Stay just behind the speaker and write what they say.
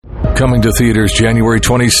Coming to theaters January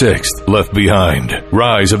 26th, Left Behind,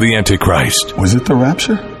 Rise of the Antichrist. Was it the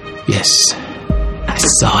rapture? Yes, I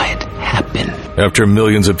saw it happen. After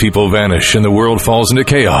millions of people vanish and the world falls into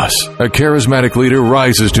chaos, a charismatic leader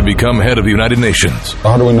rises to become head of the United Nations.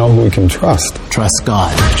 How do we know who we can trust? Trust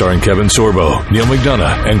God. Starring Kevin Sorbo, Neil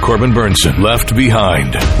McDonough, and Corbin Burnson. Left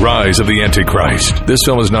Behind, Rise of the Antichrist. This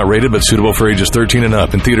film is not rated but suitable for ages 13 and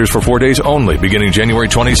up in theaters for 4 days only beginning January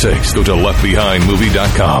 26th. Go to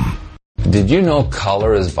leftbehindmovie.com. Did you know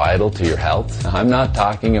color is vital to your health? I'm not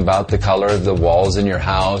talking about the color of the walls in your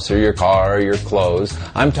house or your car or your clothes.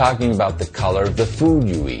 I'm talking about the color of the food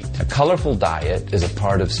you eat. A colorful diet is a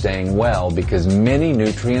part of staying well because many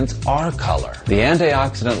nutrients are color. The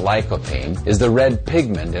antioxidant lycopene is the red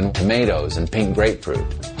pigment in tomatoes and pink grapefruit.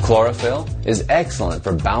 Chlorophyll is excellent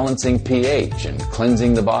for balancing pH and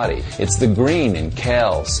cleansing the body. It's the green in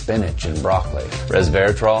kale, spinach, and broccoli.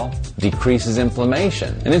 Resveratrol decreases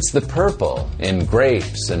inflammation, and it's the purple in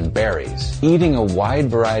grapes and berries. Eating a wide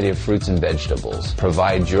variety of fruits and vegetables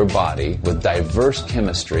provides your body with diverse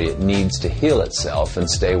chemistry it needs to heal itself and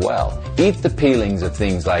stay well. Eat the peelings of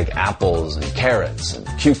things like apples and carrots and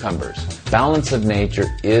cucumbers. Balance of nature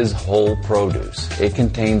is whole produce. It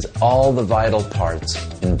contains all the vital parts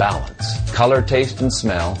in balance. Color, taste, and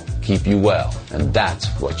smell keep you well, and that's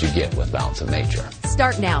what you get with Balance of Nature.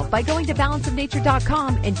 Start now by going to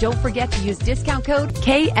balanceofnature.com and don't forget to use discount code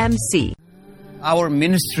KMC. Our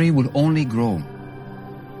ministry will only grow.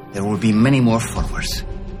 There will be many more followers,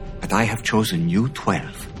 but I have chosen you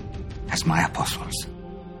 12 as my apostles.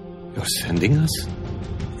 You're sending us?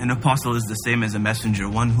 An apostle is the same as a messenger,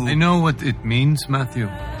 one who... I know what it means, Matthew.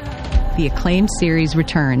 The acclaimed series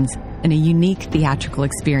returns in a unique theatrical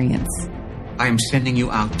experience. I am sending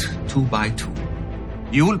you out 2 by 2.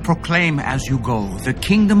 You will proclaim as you go, the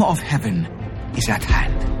kingdom of heaven is at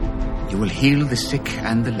hand. You will heal the sick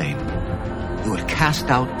and the lame. You will cast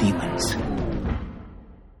out demons.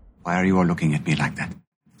 Why are you all looking at me like that?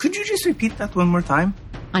 Could you just repeat that one more time?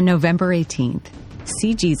 On November 18th,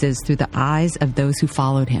 see Jesus through the eyes of those who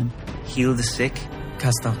followed him. Heal the sick,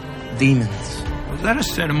 cast out demons. Was that a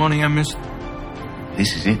ceremony I missed?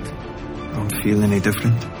 This is it. Don't feel any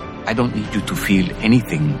different? I don't need you to feel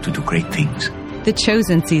anything to do great things. The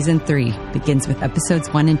Chosen Season 3 begins with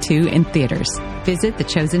episodes 1 and 2 in theaters. Visit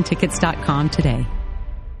thechosentickets.com today.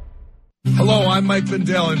 Hello, I'm Mike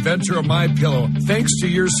Lindell, inventor of MyPillow. Thanks to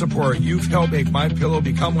your support, you've helped make MyPillow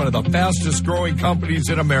become one of the fastest growing companies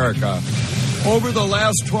in America. Over the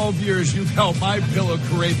last 12 years, you've helped MyPillow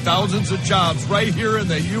create thousands of jobs right here in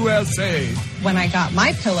the USA. When I got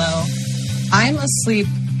MyPillow, I'm asleep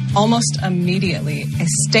almost immediately. I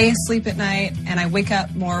stay asleep at night, and I wake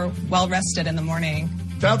up more well-rested in the morning.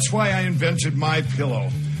 That's why I invented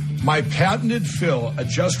MyPillow. My patented fill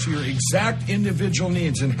adjusts to your exact individual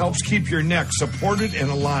needs and helps keep your neck supported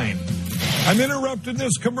and aligned. I'm interrupting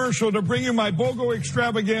this commercial to bring you my BOGO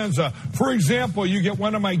extravaganza. For example, you get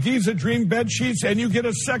one of my Giza Dream bed sheets and you get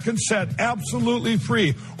a second set absolutely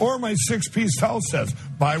free. Or my 6-piece towel sets.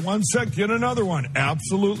 Buy one set, get another one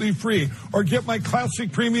absolutely free. Or get my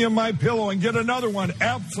classic premium MyPillow and get another one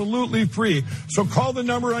absolutely free. So call the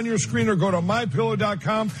number on your screen or go to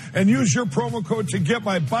MyPillow.com and use your promo code to get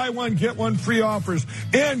my buy one, get one free offers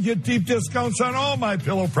and get deep discounts on all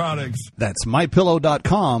MyPillow products. That's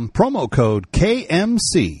MyPillow.com, promo code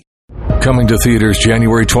KMC. Coming to theaters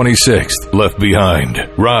January 26th, Left Behind,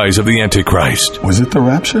 Rise of the Antichrist. Was it the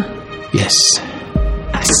rapture? Yes,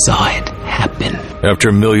 I saw it happen.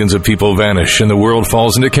 After millions of people vanish and the world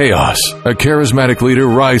falls into chaos, a charismatic leader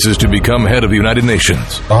rises to become head of the United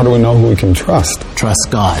Nations. How do we know who we can trust? Trust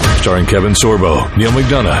God. Starring Kevin Sorbo, Neil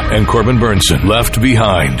McDonough, and Corbin Burnson. Left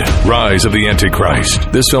Behind, Rise of the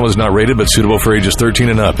Antichrist. This film is not rated but suitable for ages 13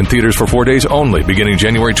 and up in theaters for 4 days only beginning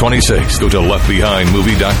January 26th. Go to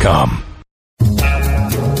leftbehindmovie.com.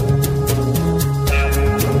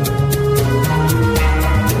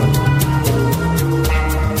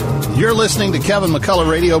 You're listening to Kevin McCullough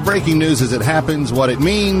Radio. Breaking news as it happens, what it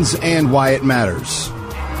means, and why it matters. Kevin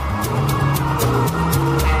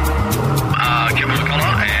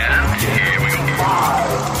McCullough, and here we go.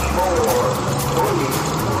 5, 4, 3,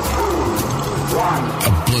 2, 1.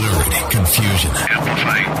 Obliterating confusion.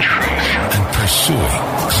 Amplifying truth. And pursuing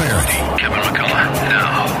clarity. Kevin McCullough,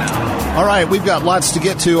 now. All right, we've got lots to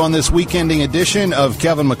get to on this weekending edition of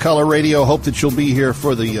Kevin McCullough Radio. Hope that you'll be here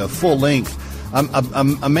for the full length.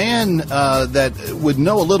 A man that would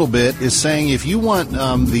know a little bit is saying if you want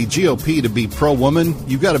the GOP to be pro-woman,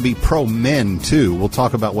 you've got to be pro-men, too. We'll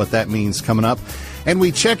talk about what that means coming up. And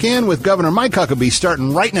we check in with Governor Mike Huckabee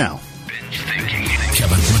starting right now. Binge thinking.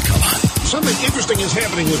 Kevin McCullough. something interesting is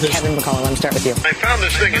happening with this. Kevin McCullough, let me start with you. I found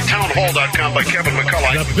this thing at townhall.com by Kevin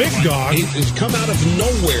McCullough. The big dog has come out of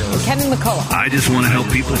nowhere. Kevin McCullough. I just want to help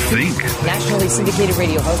people think. Nationally syndicated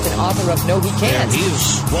radio host and author of No He Can't. And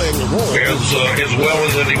he's playing the role as well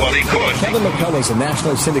as anybody could. Kevin McCullough is a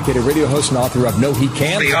nationally syndicated radio host and author of No He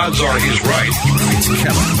Can't. The odds are he's right. It's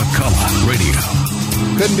Kevin McCullough Radio.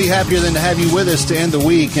 Couldn't be happier than to have you with us to end the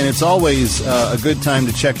week, and it's always a good time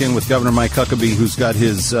to check in with Governor Mike Huckabee, who's got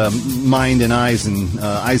his mind and eyes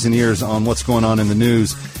and ears on what's going on in the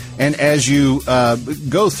news. And as you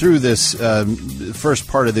go through this first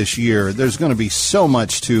part of this year, there's going to be so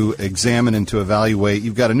much to examine and to evaluate.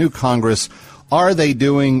 You've got a new Congress. Are they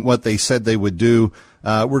doing what they said they would do?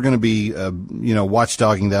 We're going to be,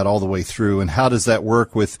 watchdogging that all the way through. And how does that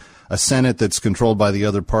work with a Senate that's controlled by the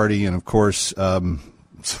other party? And, of course,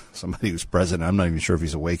 somebody who's president. I'm not even sure if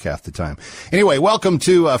he's awake half the time. Anyway, welcome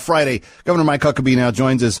to Friday. Governor Mike Huckabee now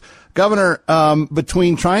joins us. Governor,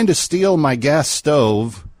 between trying to steal my gas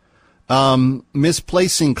stove,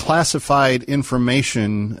 misplacing classified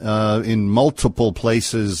information in multiple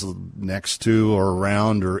places next to or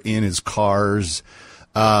around or in his cars,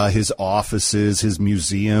 his offices, his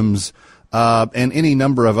museums, and any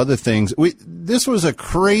number of other things. This was a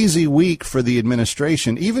crazy week for the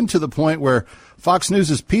administration, even to the point where Fox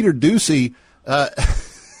News' Peter Doocy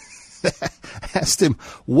asked him,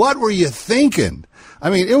 "What were you thinking?" I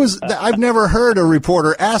mean, I've never heard a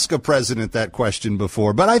reporter ask a president that question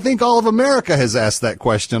before, but I think all of America has asked that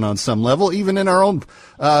question on some level, even in our own,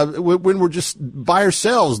 when we're just by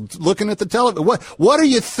ourselves looking at the television. What are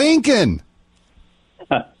you thinking?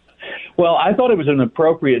 Well, I thought it was an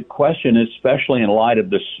appropriate question, especially in light of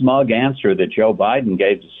the smug answer that Joe Biden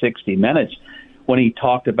gave to 60 Minutes when he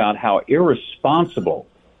talked about how irresponsible,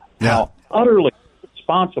 how utterly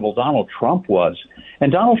irresponsible Donald Trump was.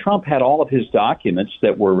 And Donald Trump had all of his documents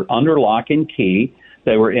that were under lock and key.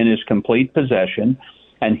 They were in his complete possession,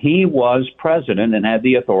 and he was president and had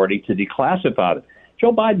the authority to declassify it.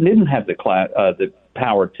 Joe Biden didn't have the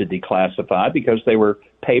power to declassify because they were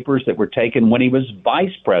papers that were taken when he was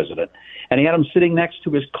vice president. And he had them sitting next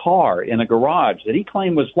to his car in a garage that he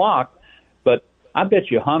claimed was locked. But I bet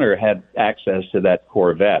you Hunter had access to that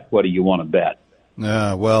Corvette. What do you want to bet?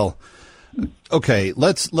 Well, okay,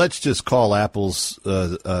 let's just call apples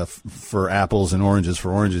for apples and oranges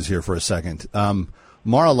for oranges here for a second.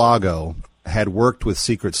 Mar-a-Lago had worked with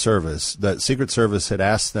Secret Service. The Secret Service had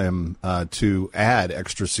asked them to add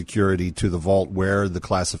extra security to the vault where the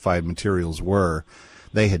classified materials were.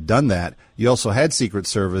 They had done that. You also had Secret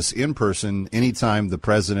Service in person anytime the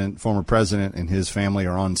president, former president, and his family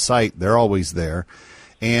are on site. They're always there.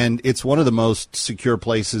 And it's one of the most secure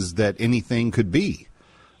places that anything could be.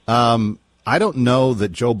 I don't know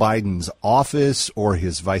that Joe Biden's office or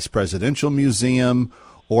his vice presidential museum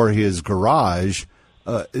or his garage,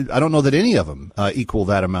 I don't know that any of them equal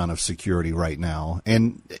that amount of security right now.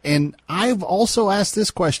 And I've also asked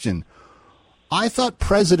this question. I thought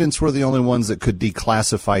presidents were the only ones that could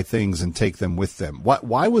declassify things and take them with them.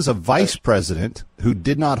 Why was a vice president who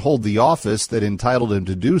did not hold the office that entitled him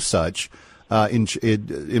to do such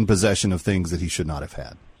in possession of things that he should not have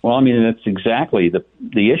had? Well, I mean, that's exactly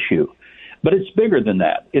the issue. But it's bigger than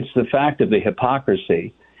that. It's the fact of the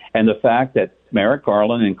hypocrisy and the fact that Merrick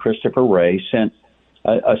Garland and Christopher Wray sent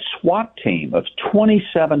a SWAT team of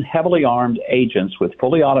 27 heavily armed agents with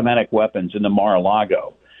fully automatic weapons into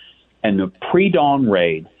Mar-a-Lago. And the pre-dawn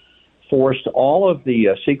raid forced all of the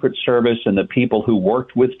Secret Service and the people who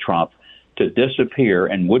worked with Trump to disappear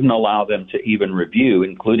and wouldn't allow them to even review,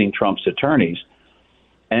 including Trump's attorneys,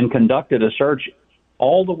 and conducted a search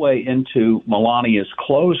all the way into Melania's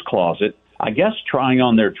clothes closet, I guess trying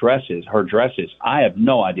on her dresses. I have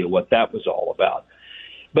no idea what that was all about.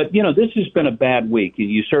 But, you know, this has been a bad week.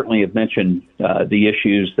 You certainly have mentioned the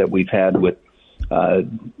issues that we've had with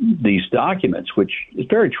these documents, which is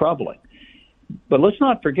very troubling. But let's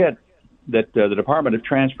not forget that the Department of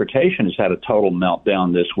Transportation has had a total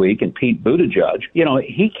meltdown this week, and Pete Buttigieg, you know,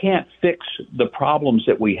 he can't fix the problems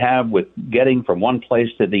that we have with getting from one place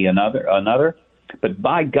to the another. But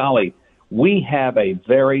by golly, we have a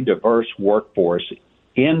very diverse workforce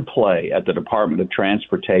in play at the Department of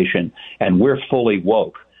Transportation, and we're fully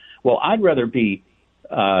woke. Well, I'd rather be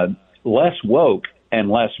less woke and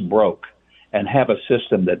less broke and have a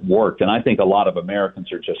system that worked. And I think a lot of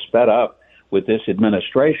Americans are just fed up with this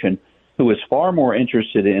administration who is far more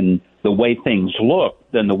interested in the way things look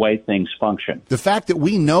than the way things function. The fact that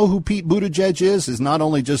we know who Pete Buttigieg is not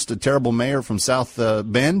only just a terrible mayor from South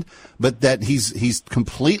Bend, but that he's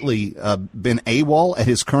completely been AWOL at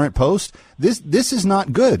his current post. This is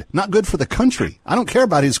not good for the country. I don't care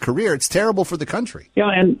about his career. It's terrible for the country. Yeah,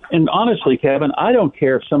 and honestly, Kevin, I don't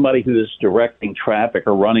care if somebody who is directing traffic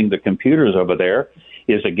or running the computers over there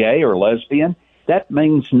is a gay or lesbian. That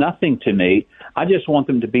means nothing to me. I just want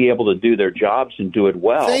them to be able to do their jobs and do it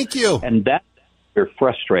well. Thank you. And that they're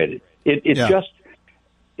frustrated.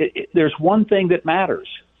 There's one thing that matters.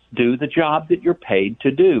 Do the job that you're paid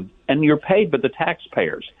to do. And you're paid by the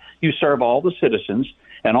taxpayers. You serve all the citizens,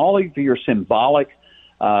 and all of your symbolic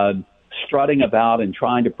strutting about and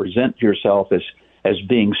trying to present yourself as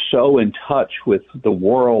being so in touch with the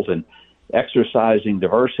world and exercising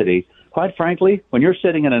diversity. Quite frankly, when you're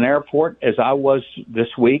sitting in an airport, as I was this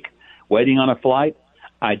week, waiting on a flight,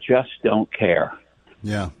 I just don't care.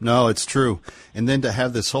 Yeah, no, it's true. And then to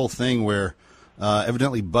have this whole thing where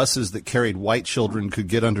evidently buses that carried white children could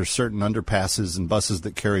get under certain underpasses, and buses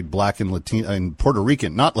that carried black and Latino and Puerto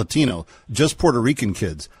Rican, not Latino, just Puerto Rican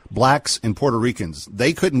kids, blacks and Puerto Ricans,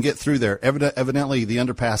 they couldn't get through there. Evidently, the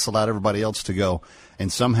underpass allowed everybody else to go,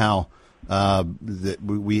 and somehow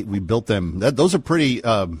we built them. Those are pretty,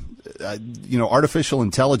 artificial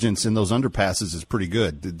intelligence in those underpasses is pretty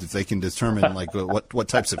good if they can determine like what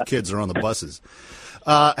types of kids are on the buses.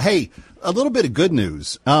 Hey, a little bit of good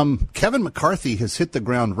news. Kevin McCarthy has hit the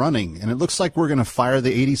ground running, and it looks like we're going to fire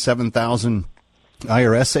the 87,000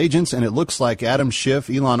 IRS agents, and it looks like Adam Schiff,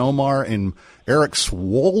 Ilhan Omar, and Eric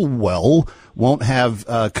Swalwell won't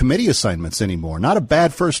have committee assignments anymore. Not a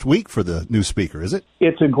bad first week for the new speaker, is it?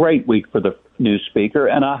 It's a great week for the new speaker,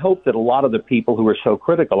 and I hope that a lot of the people who are so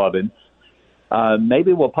critical of him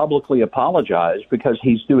maybe will publicly apologize, because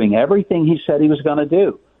he's doing everything he said he was going to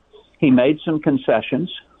do. He made some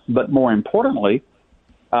concessions, but more importantly,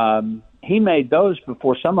 he made those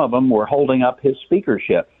before some of them were holding up his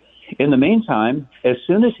speakership. In the meantime, as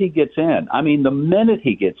soon as he gets in, the minute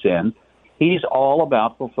he gets in, he's all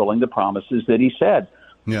about fulfilling the promises that he said.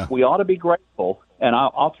 Yeah. We ought to be grateful. And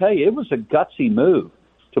I'll tell you, it was a gutsy move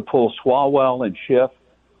to pull Swalwell and Schiff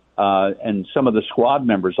and some of the squad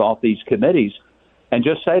members off these committees and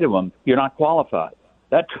just say to them, you're not qualified.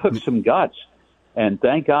 That took some guts. And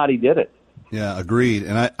thank God he did it. Yeah, agreed.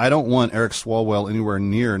 And I don't want Eric Swalwell anywhere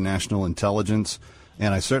near national intelligence.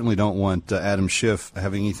 And I certainly don't want Adam Schiff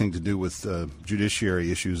having anything to do with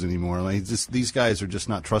judiciary issues anymore. These guys are just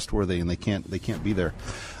not trustworthy, and they can't be there.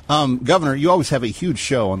 Governor, you always have a huge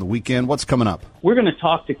show on the weekend. What's coming up? We're going to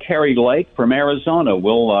talk to Carrie Lake from Arizona.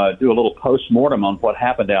 We'll do a little postmortem on what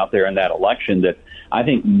happened out there in that election that I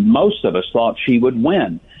think most of us thought she would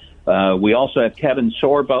win. We also have Kevin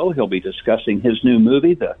Sorbo. He'll be discussing his new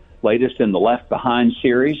movie, the latest in the Left Behind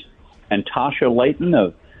series, and Tasha Layton,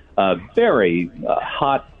 a very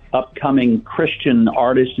hot, upcoming Christian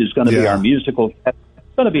artist, is going to be our musical guest.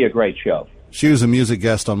 It's going to be a great show. She was a music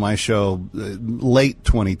guest on my show late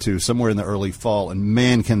 22, somewhere in the early fall, and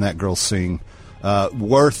man, can that girl sing.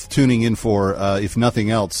 Worth tuning in for, if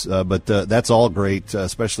nothing else, but that's all great,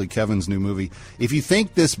 especially Kevin's new movie. If you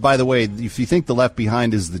think this, by the way, if you think The Left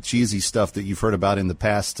Behind is the cheesy stuff that you've heard about in the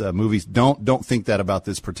past movies, don't think that about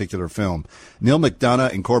this particular film. Neil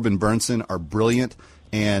McDonough and Corbin Burnson are brilliant,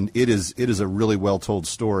 and it is a really well-told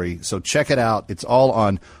story. So check it out. It's all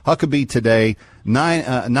on Huckabee today, 9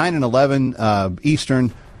 and 11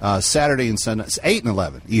 Eastern, Saturday and Sunday, 8 and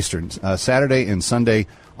 11 Eastern, Saturday and Sunday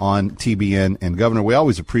on TBN. And, Governor, we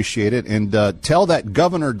always appreciate it. And tell that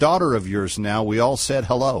governor daughter of yours now we all said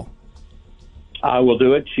hello. I will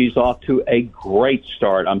do it. She's off to a great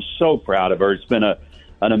start. I'm so proud of her. It's been an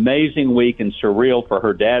amazing week and surreal for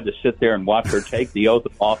her dad to sit there and watch her take the oath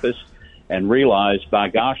of office and realize, by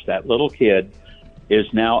gosh, that little kid is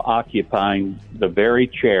now occupying the very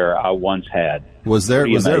chair I once had. Was there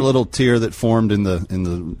a little tear that formed in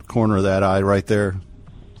the corner of that eye right there?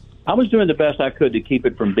 I was doing the best I could to keep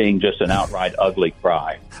it from being just an outright ugly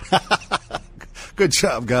cry. Good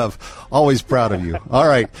job, Gov. Always proud of you. All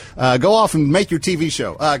right. Go off and make your TV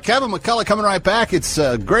show. Kevin McCullough coming right back. It's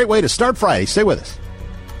a great way to start Friday. Stay with us.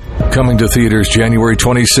 Coming to theaters January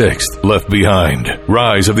 26th, Left Behind,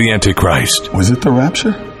 Rise of the Antichrist. Was it the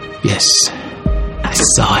rapture? Yes. I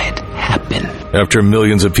saw it happen. After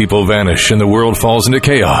millions of people vanish and the world falls into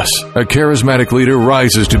chaos, a charismatic leader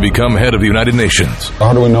rises to become head of the United Nations.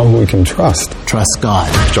 How do we know who we can trust? Trust God.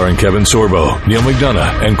 Starring Kevin Sorbo, Neil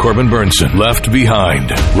McDonough, and Corbin Burnson. Left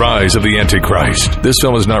Behind, Rise of the Antichrist. This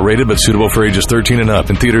film is not rated but suitable for ages 13 and up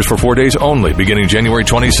in theaters for 4 days only beginning January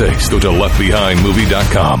 26th. Go to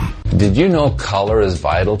leftbehindmovie.com. Did you know color is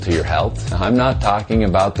vital to your health? I'm not talking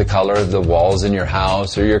about the color of the walls in your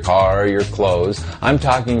house or your car or your clothes. I'm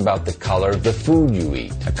talking about the color of the food you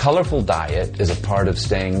eat. A colorful diet is a part of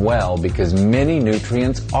staying well because many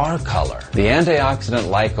nutrients are color. The antioxidant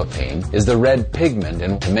lycopene is the red pigment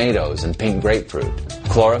in tomatoes and pink grapefruit.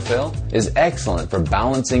 Chlorophyll is excellent for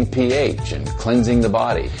balancing pH and cleansing the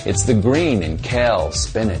body. It's the green in kale,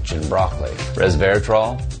 spinach, and broccoli.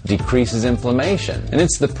 Resveratrol decreases inflammation, and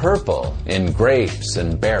it's the purple in grapes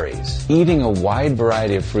and berries. Eating a wide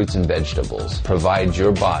variety of fruits and vegetables provides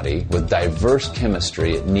your body with diverse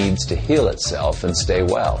chemistry it needs to heal itself and stay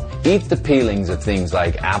well. Eat the peelings of things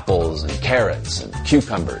like apples and carrots and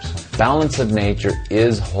cucumbers. Balance of Nature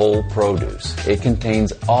is whole produce. It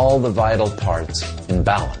contains all the vital parts in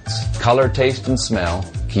balance. Color, taste, and smell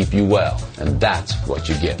keep you well, and that's what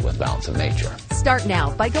you get with Balance of Nature. Start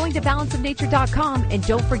now by going to balanceofnature.com and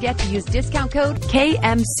don't forget to use discount code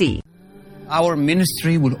KMC. Our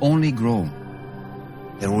ministry will only grow.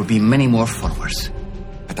 There will be many more followers,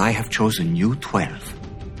 but I have chosen you 12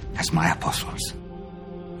 as my apostles.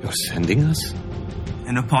 You're sending us?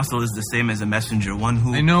 An apostle is the same as a messenger, one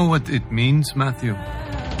who... I know what it means, Matthew.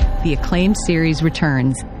 The acclaimed series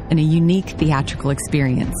returns in a unique theatrical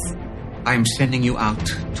experience. I am sending you out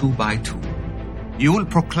 2 by 2. You will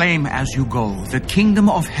proclaim as you go, the kingdom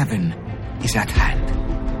of heaven is at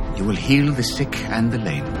hand. You will heal the sick and the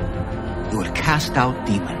lame. You will cast out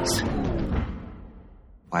demons.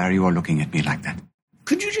 Why are you all looking at me like that?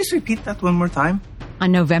 Could you just repeat that one more time?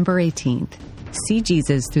 On November 18th, see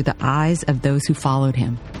Jesus through the eyes of those who followed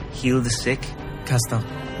him. Heal the sick, cast out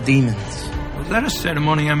demons. Was that a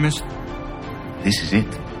ceremony I missed? This is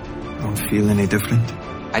it. Don't feel any different?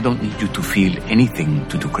 I don't need you to feel anything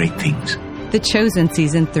to do great things. The Chosen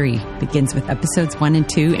Season 3 begins with episodes 1 and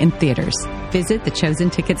 2 in theaters. Visit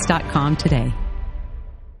thechosentickets.com today.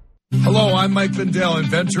 Hello, I'm Mike Lindell,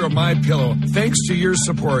 inventor of MyPillow. Thanks to your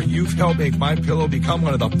support, you've helped make MyPillow become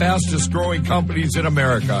one of the fastest growing companies in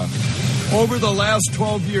America. Over the last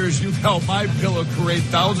 12 years, you've helped MyPillow create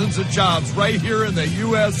thousands of jobs right here in the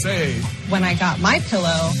USA. When I got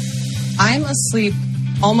MyPillow, I'm asleep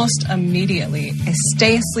almost immediately. I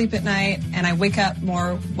stay asleep at night, and I wake up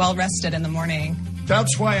more well-rested in the morning.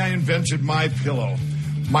 That's why I invented MyPillow.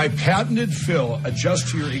 My patented fill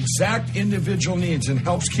adjusts to your exact individual needs and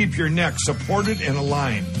helps keep your neck supported and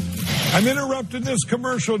aligned. I'm interrupting this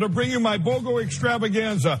commercial to bring you my BOGO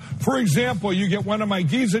extravaganza. For example, you get one of my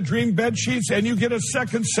Giza Dream bed sheets and you get a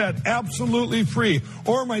second set absolutely free.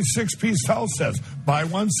 Or my 6-piece towel sets. Buy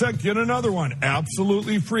one set, get another one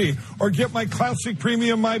absolutely free. Or get my classic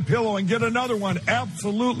premium MyPillow and get another one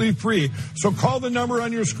absolutely free. So call the number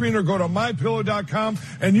on your screen or go to MyPillow.com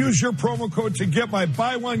and use your promo code to get my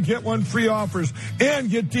buy one, get one free offers and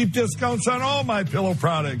get deep discounts on all MyPillow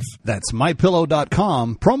products. That's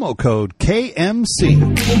MyPillow.com, promo code KMC.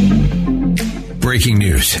 Breaking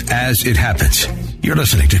news as it happens. You're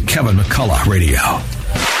listening to Kevin McCullough Radio.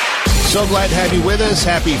 So glad to have you with us.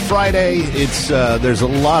 Happy Friday. It's there's a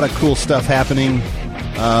lot of cool stuff happening.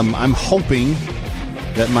 I'm hoping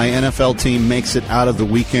that my NFL team makes it out of the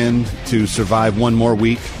weekend to survive one more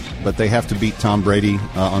week, but they have to beat Tom Brady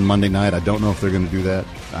on Monday night. I don't know if they're going to do that.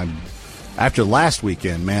 After last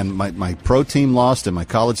weekend, man, my pro team lost and my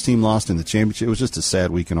college team lost in the championship. It was just a sad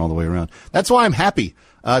weekend all the way around. That's why I'm happy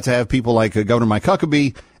to have people like Governor Mike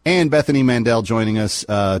Huckabee and Bethany Mandel joining us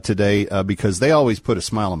today because they always put a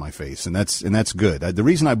smile on my face, and that's good. The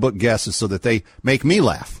reason I book guests is so that they make me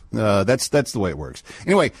laugh. That's the way it works.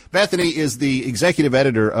 Anyway, Bethany is the executive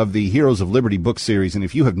editor of the Heroes of Liberty book series, and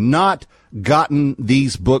if you have not gotten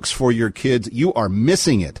these books for your kids, you are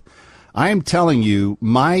missing it. I am telling you,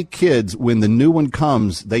 my kids, when the new one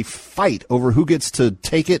comes, they fight over who gets to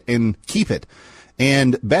take it and keep it.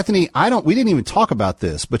 And Bethany, we didn't even talk about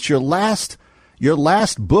this, but your last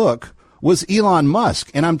book was Elon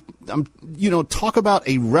Musk. And I'm talk about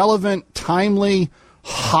a relevant, timely,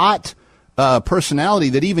 hot, personality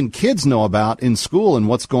that even kids know about in school and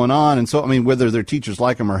what's going on. And so, I mean, whether their teachers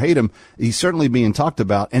like him or hate him, he's certainly being talked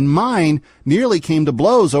about. And mine nearly came to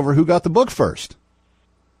blows over who got the book first.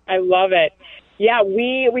 I love it. Yeah,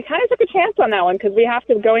 we kind of took a chance on that one because we have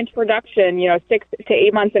to go into production, 6 to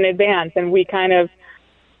 8 months in advance, and we kind of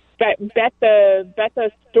bet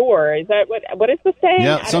the store. Is that what is the saying?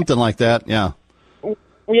 Yeah, something like that. Yeah.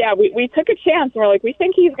 Yeah, we took a chance, and we're like, we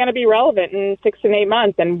think he's going to be relevant in 6 to 8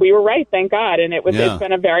 months, and we were right, thank God. And it's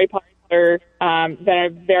been a very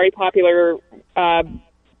popular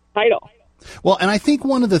title. Well, and I think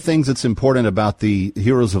one of the things that's important about the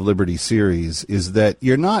Heroes of Liberty series is that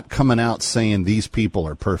you're not coming out saying these people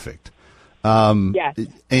are perfect. Yes.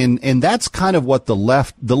 And that's kind of what the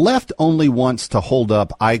left only wants to hold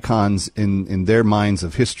up icons in their minds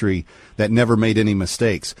of history that never made any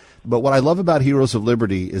mistakes. But what I love about Heroes of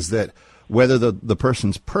Liberty is that whether the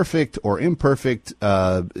person's perfect or imperfect,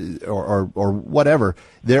 or whatever,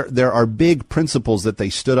 there are big principles that they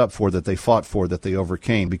stood up for, that they fought for, that they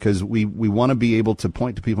overcame, because we want to be able to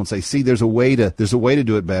point to people and say, see, there's a way to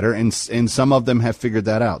do it better. And some of them have figured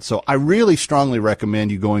that out. So I really strongly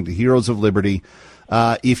recommend you going to Heroes of Liberty.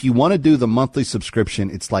 If you want to do the monthly subscription,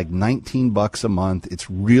 it's like $19 a month. It's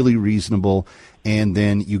really reasonable. And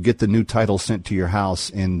then you get the new title sent to your house.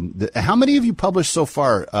 And how many have you published so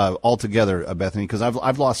far altogether, Bethany? Because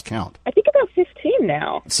I've lost count. I think about 15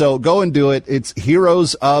 now. So go and do it. It's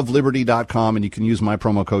heroesofliberty.com, and you can use my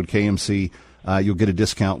promo code KMC. You'll get a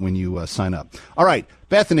discount when you sign up. All right,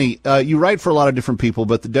 Bethany, you write for a lot of different people,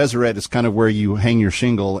 but the Deseret is kind of where you hang your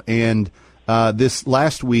shingle. And this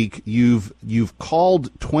last week, you've called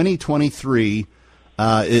 2023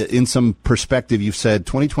 in some perspective. You've said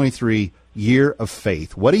 2023 year of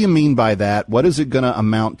faith. What do you mean by that? What is it going to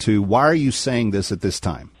amount to? Why are you saying this at this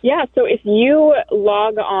time? Yeah, so if you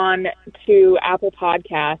log on to Apple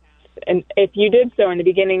Podcasts, and if you did so in the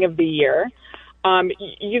beginning of the year,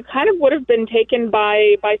 you kind of would have been taken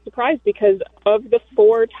by surprise, because of the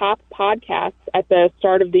 4 top podcasts at the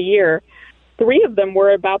start of the year, 3 of them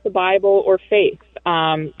were about the Bible or faith.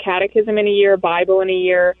 Catechism in a year, Bible in a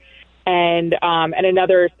year, and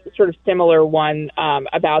another sort of similar one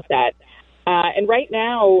about that. And right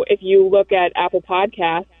now, if you look at Apple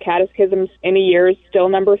Podcasts, Catechism in a year is still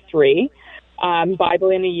number 3. Bible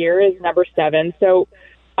in a year is number 7. So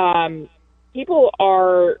people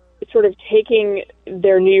are sort of taking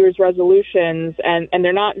their New Year's resolutions, and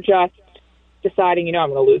they're not just deciding, I'm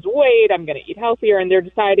going to lose weight, I'm going to eat healthier, and they're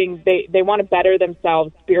deciding they want to better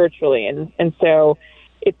themselves spiritually. And so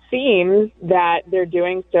it seems that they're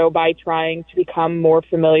doing so by trying to become more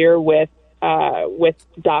familiar with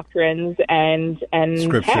doctrines and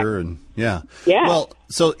scripture text. and yeah. Well,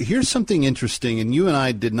 so here's something interesting, and you and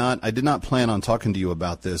I did not plan on talking to you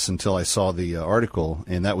about this until I saw the article,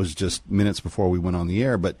 and that was just minutes before we went on the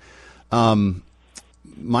air. But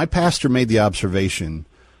my pastor made the observation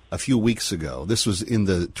a few weeks ago. This was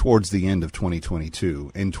towards the end of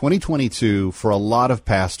 2022. And 2022 for a lot of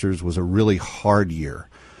pastors was a really hard year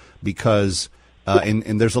because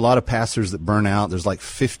and there's a lot of pastors that burn out. There's like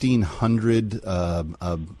 1,500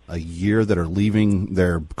 a year that are leaving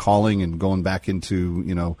their calling and going back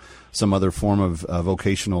into some other form of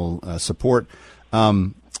vocational support.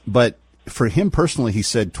 But for him personally, he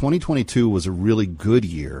said 2022 was a really good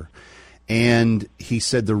year. And he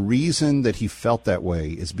said the reason that he felt that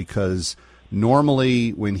way is because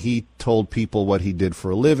normally when he told people what he did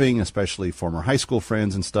for a living, especially former high school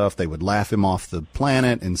friends and stuff, they would laugh him off the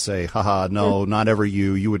planet and say, haha, no, not ever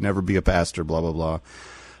you. You would never be a pastor, blah, blah, blah.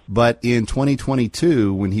 But in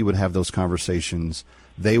 2022, when he would have those conversations,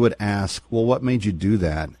 they would ask, well, what made you do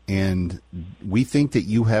that? And we think that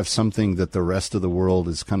you have something that the rest of the world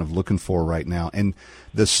is kind of looking for right now. And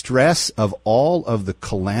the stress of all of the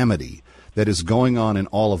calamity that is going on in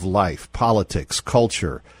all of life, politics,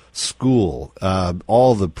 culture, school,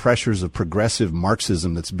 all the pressures of progressive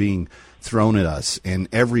Marxism that's being thrown at us, and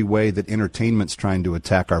every way that entertainment's trying to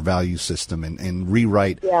attack our value system and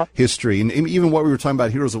rewrite history. And even what we were talking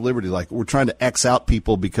about, Heroes of Liberty, like we're trying to X out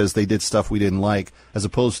people because they did stuff we didn't like, as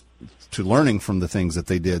opposed to learning from the things that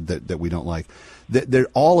they did that we don't like.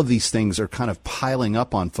 All of these things are kind of piling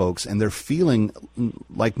up on folks, and they're feeling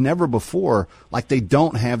like never before, like they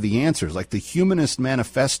don't have the answers. Like the Humanist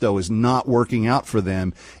Manifesto is not working out for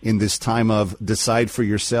them in this time of decide for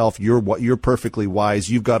yourself. You're perfectly wise.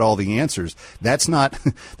 You've got all the answers. That's not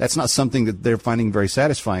something that they're finding very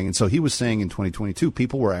satisfying. And so he was saying in 2022,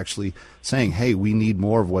 people were actually saying, hey, we need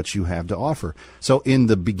more of what you have to offer. So in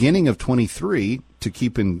the beginning of 23, to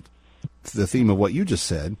keep in the theme of what you just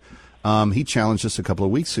said, he challenged us a couple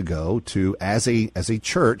of weeks ago to, as a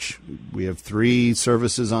church, we have 3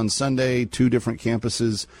 services on Sunday, 2 different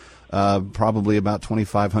campuses, probably about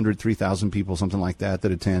 2,500, 3,000 people, something like that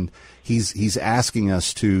attend. He's asking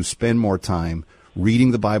us to spend more time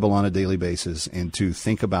reading the Bible on a daily basis and to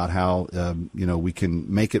think about how we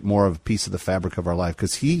can make it more of a piece of the fabric of our life,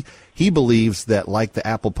 because he believes that, like the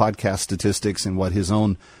Apple Podcast statistics and what his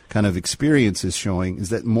own kind of experience is showing, is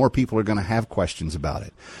that more people are going to have questions about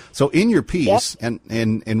it. So in your piece, and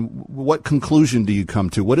what conclusion do you come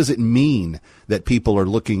to? What does it mean that people are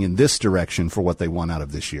looking in this direction for what they want out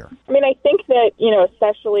of this year? I mean, I think that,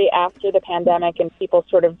 especially after the pandemic and people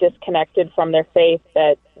sort of disconnected from their faith,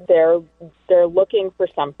 that they're looking for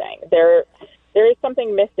something. there is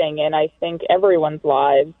something missing in, I think, everyone's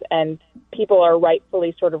lives, and people are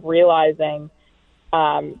rightfully sort of realizing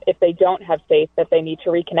if they don't have faith that they need to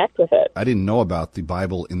reconnect with it. I didn't know about the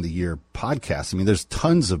Bible in the Year podcast. I mean, there's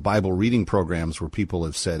tons of Bible reading programs where people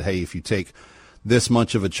have said, hey, if you take this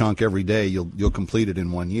much of a chunk every day, you'll complete it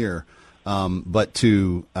in 1 year. But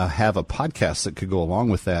to have a podcast that could go along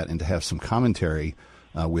with that and to have some commentary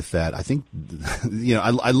with that, I think,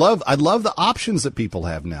 I love the options that people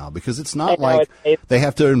have now, because it's not like they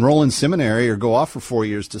have to enroll in seminary or go off for 4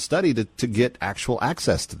 years to study to get actual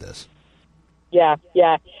access to this. Yeah.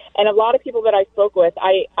 And a lot of people that I spoke with,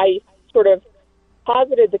 I sort of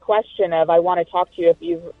posited the question of, I want to talk to you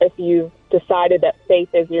if you've decided that faith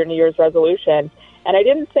is your New Year's resolution. And I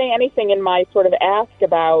didn't say anything in my sort of ask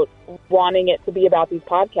about wanting it to be about these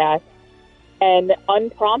podcasts. And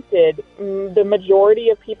unprompted, the majority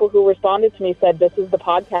of people who responded to me said, this is the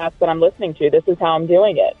podcast that I'm listening to. This is how I'm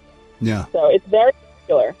doing it. Yeah. So it's very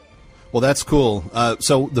popular. Well, that's cool.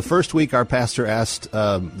 So the first week, our pastor asked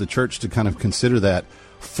the church to kind of consider that.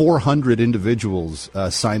 400 individuals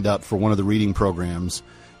signed up for one of the reading programs,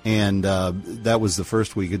 and that was the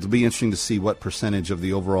first week. It'll be interesting to see what percentage of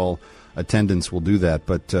the overall attendance will do that.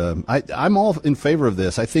 But I'm all in favor of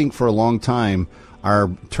this. I think for a long time,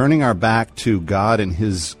 turning our back to God and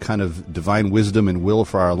His kind of divine wisdom and will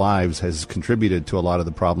for our lives has contributed to a lot of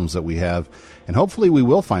the problems that we have. And hopefully we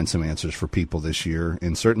will find some answers for people this year.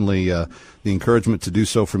 And certainly the encouragement to do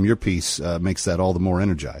so from your piece makes that all the more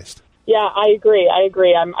energized. Yeah, I agree.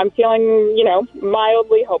 I'm feeling,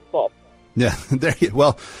 mildly hopeful. Yeah,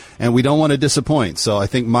 well, and we don't want to disappoint, so I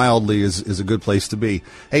think mildly is a good place to be.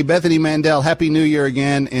 Hey, Bethany Mandel, Happy New Year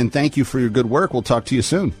again, and thank you for your good work. We'll talk to you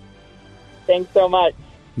soon. Thanks so much.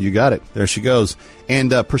 You got it. There she goes.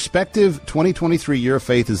 And Perspective 2023 Year of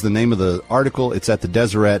Faith is the name of the article. It's at the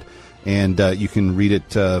Deseret, and you can read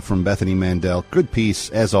it from Bethany Mandel. Good piece,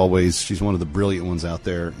 as always. She's one of the brilliant ones out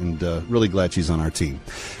there, and really glad she's on our team.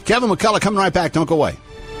 Kevin McCullough coming right back. Don't go away.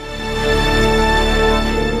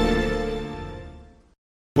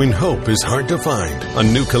 When hope is hard to find, a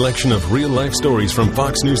new collection of real-life stories from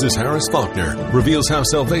Fox News' Harris Faulkner reveals how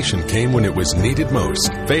salvation came when it was needed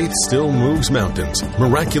most. Faith still moves mountains.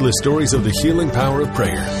 Miraculous stories of the healing power of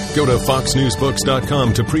prayer. Go to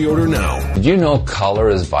foxnewsbooks.com to pre-order now. Did you know color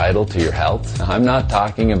is vital to your health? I'm not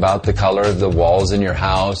talking about the color of the walls in your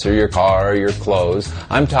house or your car or your clothes.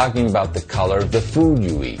 I'm talking about the color of the food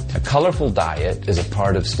you eat. A colorful diet is a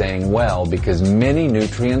part of staying well because many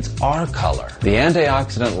nutrients are color. The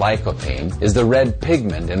antioxidant lycopene is the red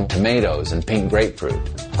pigment in tomatoes and pink grapefruit.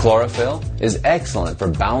 Chlorophyll is excellent for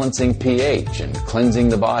balancing pH and cleansing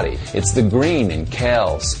the body. It's the green in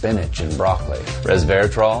kale, spinach, and broccoli.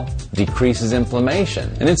 Resveratrol decreases inflammation,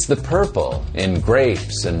 and it's the purple in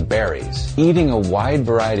grapes and berries. Eating a wide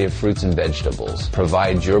variety of fruits and vegetables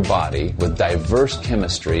provides your body with diverse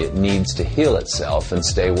chemistry it needs to heal itself and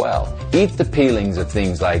stay well. Eat the peelings of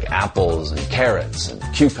things like apples and carrots and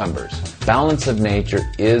cucumbers. Balance of nature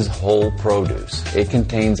is whole produce. It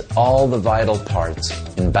contains all the vital parts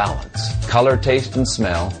in balance. Color, taste, and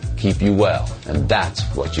smell keep you well, and that's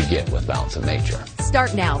what you get with Balance of Nature.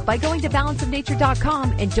 Start now by going to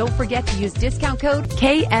balanceofnature.com and don't forget to use discount code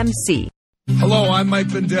KMC. Hello, I'm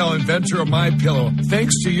Mike Lindell, inventor of MyPillow.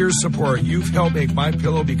 Thanks to your support, you've helped make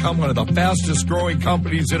MyPillow become one of the fastest growing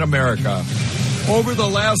companies in America. Over the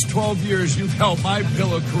last 12 years, you've helped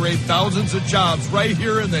MyPillow create thousands of jobs right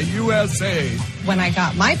here in the USA. When I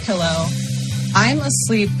got MyPillow, I'm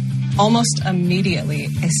asleep almost immediately.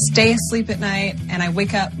 I stay asleep at night, and I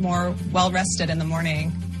wake up more well-rested in the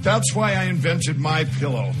morning. That's why I invented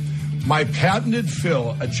MyPillow. My patented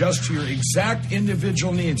fill adjusts to your exact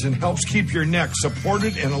individual needs and helps keep your neck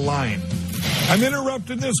supported and aligned. I'm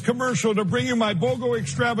interrupting this commercial to bring you my BOGO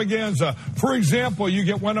extravaganza. For example, you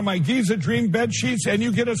get one of my Giza Dream bed sheets and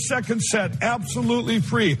you get a second set absolutely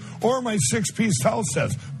free. Or my 6-piece towel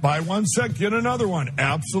sets. Buy one set, get another one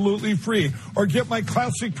absolutely free. Or get my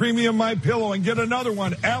classic premium MyPillow and get another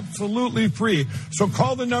one absolutely free. So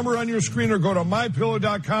call the number on your screen or go to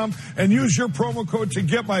MyPillow.com and use your promo code to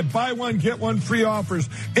get my buy one, get one free offers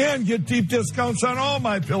and get deep discounts on all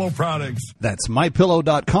MyPillow products. That's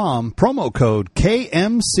MyPillow.com, promo code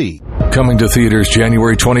KMC. Coming to theaters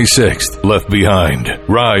January 26th, Left Behind,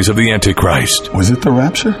 Rise of the Antichrist. Was it the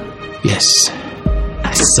rapture? Yes,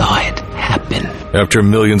 I saw it happen. After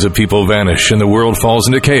millions of people vanish and the world falls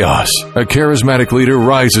into chaos, a charismatic leader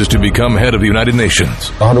rises to become head of the United Nations.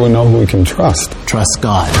 How do we know who we can trust? Trust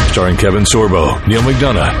God. Starring Kevin Sorbo, Neil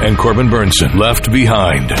McDonough, and Corbin Burnson. Left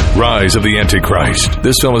Behind, Rise of the Antichrist.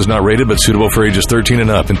 This film is not rated but suitable for ages 13 and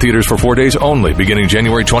up in theaters for 4 days only beginning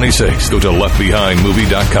January 26th. Go to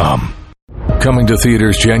leftbehindmovie.com. Coming to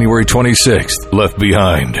theaters January 26th, Left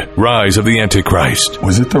Behind, Rise of the Antichrist.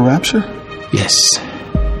 Was it the rapture? Yes.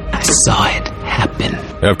 I saw it happen.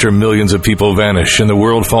 After millions of people vanish and the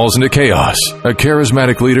world falls into chaos, a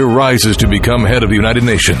charismatic leader rises to become head of the United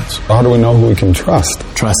Nations. How do we know who we can trust?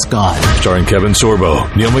 Trust God. Starring Kevin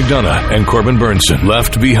Sorbo, Neil McDonough, and Corbin Burnson.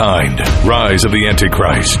 Left Behind, Rise of the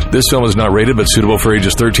Antichrist. This film is not rated but suitable for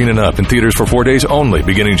ages 13 and up in theaters for 4 days only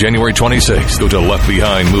beginning January 26th. Go to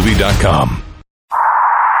leftbehindmovie.com.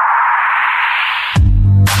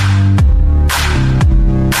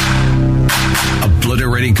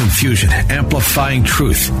 Obliterating confusion, amplifying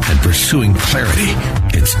truth, and pursuing clarity.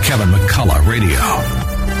 It's Kevin McCullough Radio.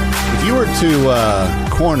 If you were to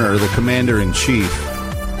corner the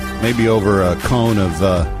commander-in-chief, maybe over a cone of,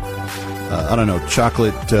 I don't know,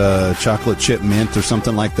 chocolate chip mint or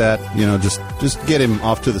something like that, you know, just get him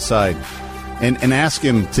off to the side and ask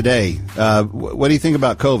him today, what do you think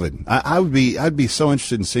about COVID? I'd be so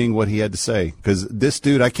interested in seeing what he had to say, because this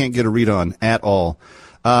dude I can't get a read on at all.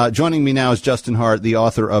 Joining me now is Justin Hart, the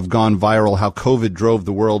author of Gone Viral, How COVID Drove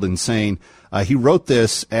the World Insane. He wrote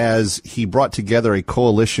this as he brought together a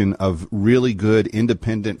coalition of really good,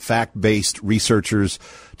 independent, fact-based researchers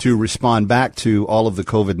to respond back to all of the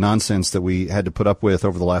COVID nonsense that we had to put up with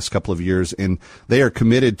over the last couple of years. And they are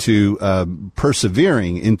committed to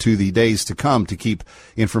persevering into the days to come to keep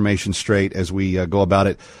information straight as we go about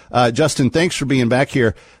it. Justin, thanks for being back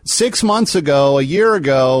here. 6 months ago, a year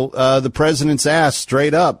ago, the president's asked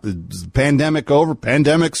straight up, pandemic over,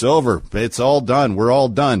 pandemic's over. It's all done. We're all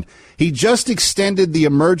done. He just extended the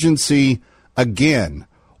emergency again.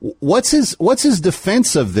 What's his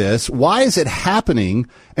defense of this? Why is it happening?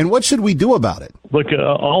 And what should we do about it? Look,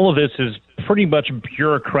 all of this is pretty much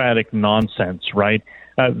bureaucratic nonsense, right?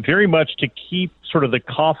 Very much to keep sort of the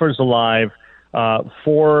coffers alive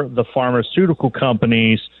for the pharmaceutical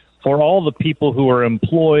companies, for all the people who are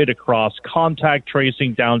employed across contact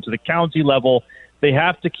tracing down to the county level. They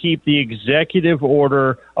have to keep the executive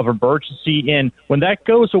order of emergency in. When that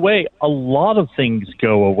goes away, a lot of things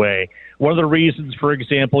go away. One of the reasons, for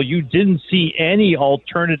example, you didn't see any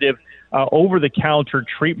alternative over-the-counter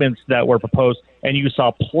treatments that were proposed, and you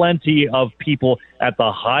saw plenty of people at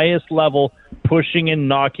the highest level pushing and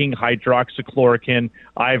knocking hydroxychloroquine,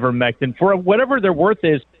 ivermectin. For whatever their worth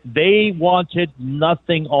is, they wanted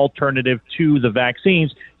nothing alternative to the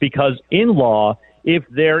vaccines because in law, if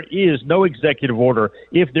there is no executive order,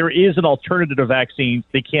 if there is an alternative to vaccines,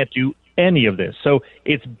 they can't do any of this. So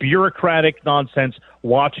it's bureaucratic nonsense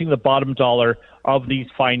watching the bottom dollar of these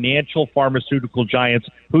financial pharmaceutical giants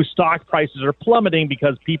whose stock prices are plummeting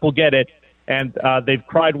because people get it, and they've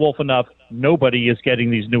cried wolf enough. Nobody is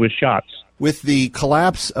getting these newest shots. With the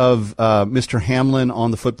collapse of Mr. Hamlin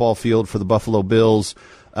on the football field for the Buffalo Bills,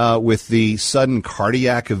 with the sudden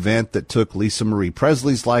cardiac event that took Lisa Marie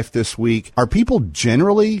Presley's life this week, are people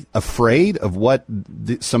generally afraid of what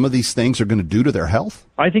some of these things are going to do to their health?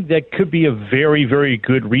 I think that could be a very, very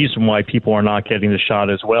good reason why people are not getting the shot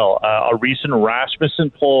as well. A recent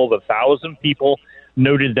Rasmussen poll of 1,000 people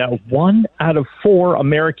noted that 1 out of 4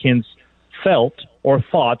 Americans felt or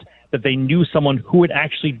thought that they knew someone who had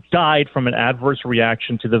actually died from an adverse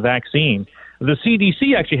reaction to the vaccine. The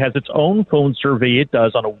CDC actually has its own phone survey it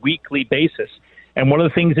does on a weekly basis. And one of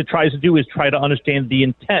the things it tries to do is try to understand the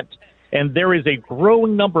intent. And there is a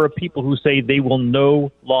growing number of people who say they will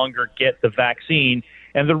no longer get the vaccine.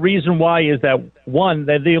 And the reason why is that, one,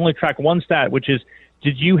 that they only track one stat, which is,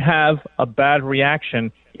 did you have a bad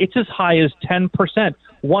reaction? It's as high as 10%.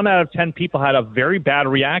 1 out of 10 people had a very bad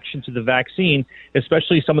reaction to the vaccine,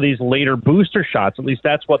 especially some of these later booster shots. At least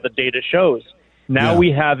that's what the data shows. Now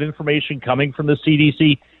we have information coming from the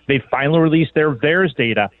CDC. They finally released their VAERS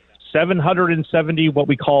data, 770 what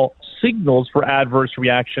we call signals for adverse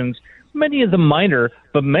reactions, many of them minor,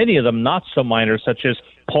 but many of them not so minor, such as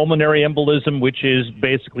pulmonary embolism, which is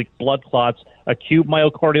basically blood clots, acute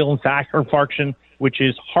myocardial infarction, which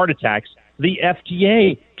is heart attacks. The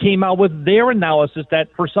FDA came out with their analysis that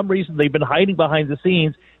for some reason they've been hiding behind the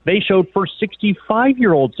scenes. They showed for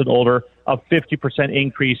 65-year-olds and older a 50%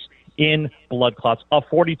 increase in blood clots, a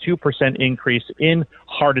 42% increase in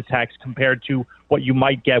heart attacks compared to what you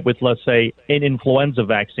might get with, let's say, an influenza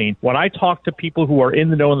vaccine. When I talk to people who are in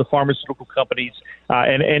the know in the pharmaceutical companies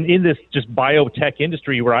and in this just biotech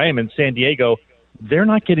industry where I am in San Diego, they're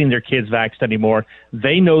not getting their kids vaxxed anymore.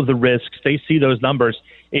 They know the risks. They see those numbers.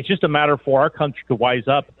 It's just a matter for our country to wise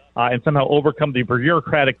up and somehow overcome the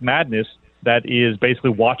bureaucratic madness that is basically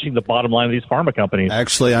watching the bottom line of these pharma companies.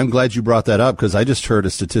 Actually, I'm glad you brought that up because I just heard a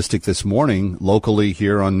statistic this morning locally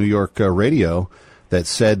here on New York radio that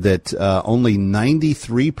said that only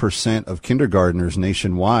 93% of kindergartners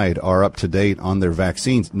nationwide are up to date on their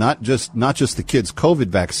vaccines, not just the kids' COVID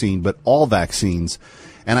vaccine, but all vaccines.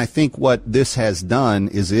 And I think what this has done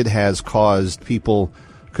is it has caused people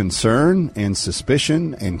concern and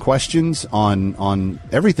suspicion and questions on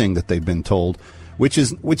everything that they've been told, which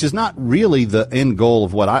is not really the end goal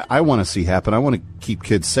of what I want to see happen. I want to keep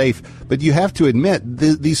kids safe. But you have to admit,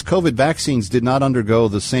 these COVID vaccines did not undergo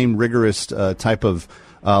the same rigorous type of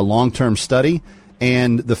long-term study.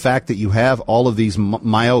 And the fact that you have all of these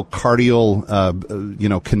myocardial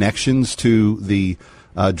connections to the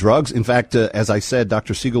drugs. In fact, as I said,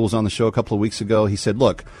 Dr. Siegel was on the show a couple of weeks ago. He said,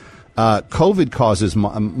 look, COVID causes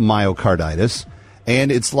myocarditis,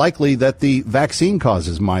 and it's likely that the vaccine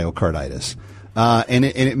causes myocarditis. And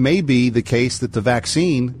it may be the case that the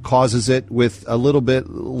vaccine causes it with a little bit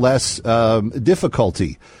less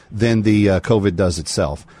difficulty than the COVID does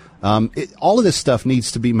itself. All of this stuff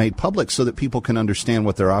needs to be made public so that people can understand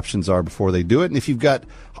what their options are before they do it. And if you've got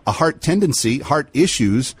a heart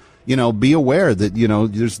issues, be aware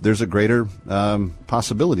that, there's a greater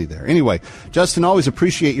possibility there. Anyway, Justin, always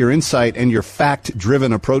appreciate your insight and your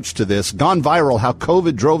fact-driven approach to this. Gone Viral, How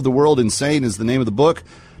COVID Drove the World Insane is the name of the book.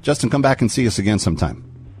 Justin, come back and see us again sometime.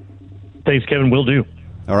 Thanks, Kevin. Will do.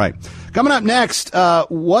 All right. Coming up next,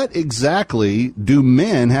 what exactly do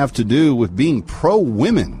men have to do with being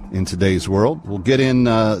pro-women in today's world? We'll get in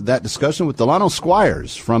that discussion with Delano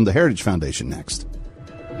Squires from the Heritage Foundation next.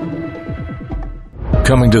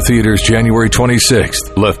 Coming to theaters January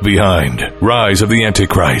 26th, Left Behind, Rise of the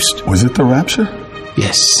Antichrist. Was it the rapture?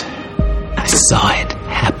 Yes. I saw it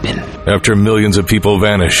happen. After millions of people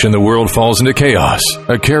vanish and the world falls into chaos,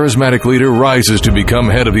 a charismatic leader rises to become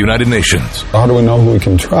head of the United Nations. How do we know who we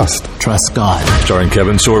can trust? Trust God. Starring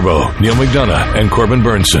Kevin Sorbo, Neil McDonough, and Corbin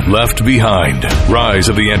Burnson. Left Behind, Rise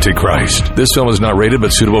of the Antichrist. This film is not rated but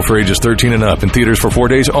suitable for ages 13 and up in theaters for 4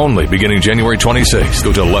 days only beginning January 26th.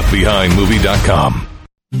 Go to leftbehindmovie.com.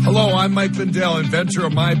 Hello, I'm Mike Lindell, inventor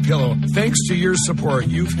of MyPillow. Thanks to your support,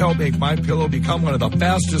 you've helped make MyPillow become one of the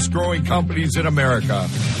fastest growing companies in America.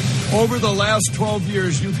 Over the last 12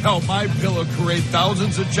 years, you've helped MyPillow create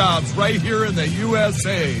thousands of jobs right here in the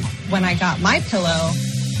USA. When I got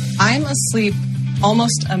MyPillow, I'm asleep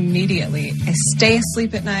almost immediately. I stay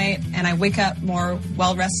asleep at night, and I wake up more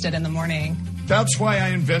well-rested in the morning. That's why I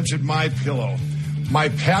invented MyPillow. My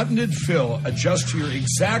patented fill adjusts to your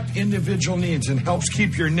exact individual needs and helps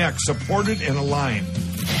keep your neck supported and aligned.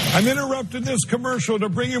 I'm interrupting this commercial to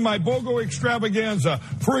bring you my BOGO extravaganza.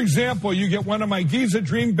 For example, you get one of my Giza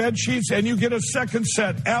Dream bed sheets and you get a second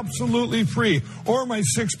set absolutely free. Or my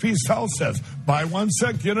 6-piece towel sets. Buy one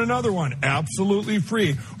set, get another one absolutely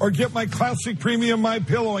free. Or get my classic premium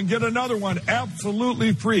MyPillow and get another one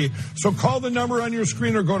absolutely free. So call the number on your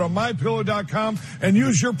screen or go to MyPillow.com and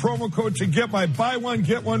use your promo code to get my buy one,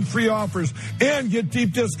 get one free offers and get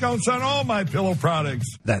deep discounts on all MyPillow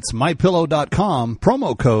products. That's MyPillow.com,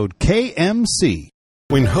 promo code KMC.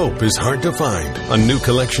 When hope is hard to find, a new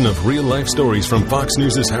collection of real-life stories from Fox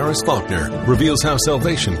News' Harris Faulkner reveals how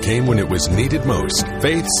salvation came when it was needed most.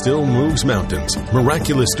 Faith still moves mountains.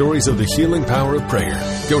 Miraculous stories of the healing power of prayer.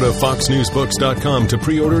 Go to foxnewsbooks.com to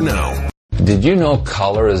pre-order now. Did you know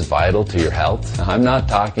color is vital to your health? I'm not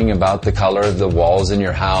talking about the color of the walls in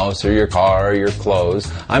your house or your car or your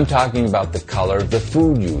clothes. I'm talking about the color of the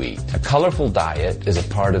food you eat. A colorful diet is a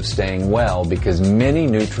part of staying well because many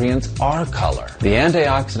nutrients are color. The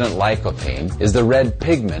antioxidant lycopene is the red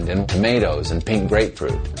pigment in tomatoes and pink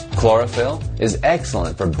grapefruit. Chlorophyll is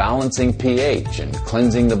excellent for balancing pH and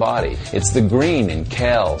cleansing the body. It's the green in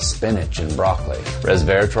kale, spinach, and broccoli.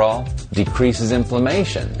 Resveratrol decreases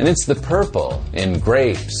inflammation, and it's the purple in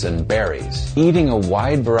grapes and berries. Eating a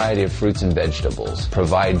wide variety of fruits and vegetables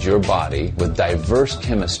provides your body with diverse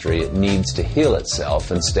chemistry it needs to heal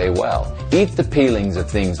itself and stay well. Eat the peelings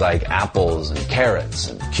of things like apples and carrots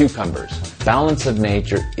and cucumbers. Balance of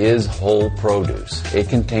nature is whole produce. It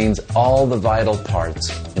contains all the vital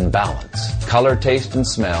parts in balance. Color, taste, and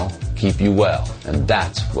smell keep you well, and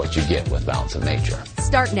that's what you get with Balance of Nature.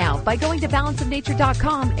 Start now by going to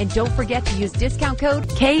balanceofnature.com and don't forget to use discount code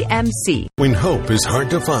KMC. When hope is hard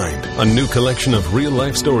to find, a new collection of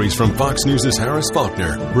real-life stories from Fox News' Harris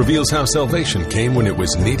Faulkner reveals how salvation came when it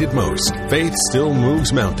was needed most. Faith still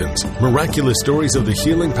moves mountains. Miraculous stories of the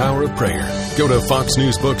healing power of prayer. Go to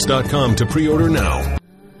foxnewsbooks.com to pre-order now.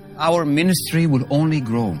 Our ministry will only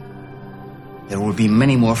grow. There will be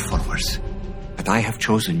many more followers, but I have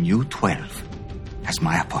chosen you 12 as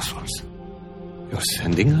my apostles. You're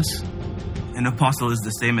sending us? An apostle is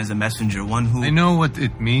the same as a messenger, one who... I know what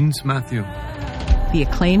it means, Matthew. The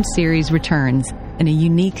acclaimed series returns, in a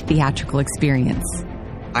unique theatrical experience.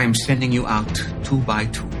 I am sending you out 2 by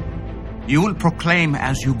 2. You will proclaim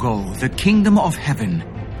as you go, the kingdom of heaven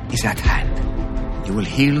is at hand. You will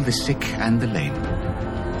heal the sick and the lame.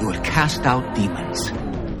 You will cast out demons.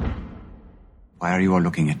 Why are you all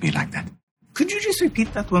looking at me like that? Could you just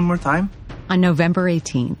repeat that one more time? On November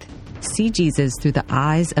 18th, see Jesus through the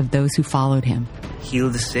eyes of those who followed him.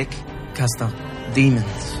 Heal the sick, cast out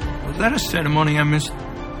demons. Was that a ceremony I missed?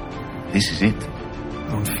 This is it.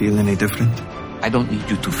 Don't feel any different? I don't need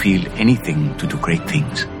you to feel anything to do great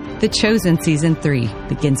things. The Chosen Season 3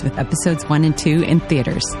 begins with episodes 1 and 2 in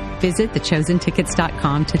theaters. Visit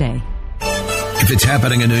thechosentickets.com today. If it's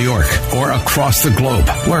happening in New York or across the globe,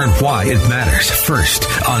 learn why it matters first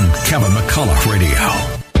on Kevin McCullough Radio.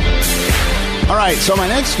 All right, so my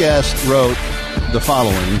next guest wrote the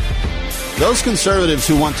following. Those conservatives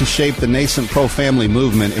who want to shape the nascent pro-family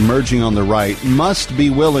movement emerging on the right must be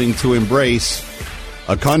willing to embrace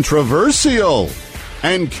a controversial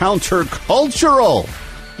and countercultural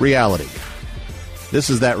reality. This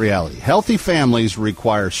is that reality. Healthy families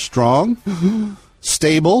require strong,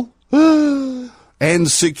 stable, and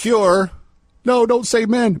secure, no, don't say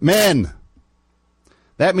men.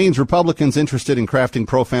 That means Republicans interested in crafting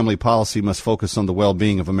pro-family policy must focus on the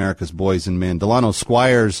well-being of America's boys and men. Delano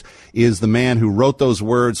Squires is the man who wrote those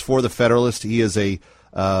words for The Federalist. He is a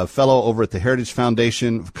fellow over at the Heritage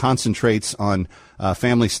Foundation, concentrates on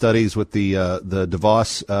family studies with the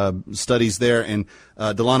DeVos studies there. And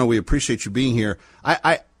Delano, we appreciate you being here.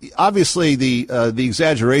 I obviously the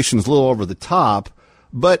exaggeration is a little over the top,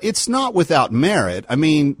 but it's not without merit. I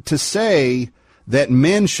mean, to say that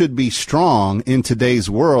men should be strong in today's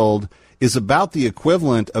world is about the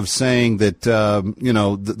equivalent of saying that,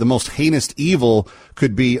 the most heinous evil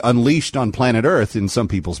could be unleashed on planet Earth in some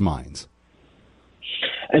people's minds.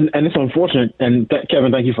 And it's unfortunate, and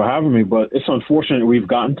Kevin, thank you for having me, but it's unfortunate we've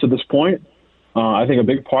gotten to this point. I think a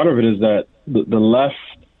big part of it is that the left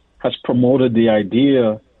has promoted the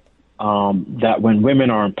idea that when women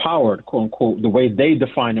are empowered, quote unquote, the way they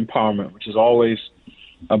define empowerment, which is always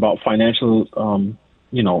about financial,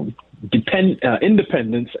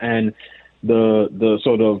 independence and the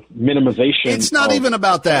sort of minimization. It's not even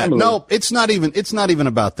about that. Family. No, it's not even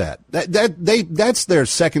about that. That's their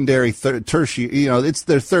secondary, tertiary. It's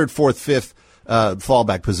their third, fourth, fifth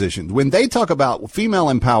fallback position. When they talk about female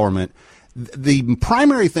empowerment, the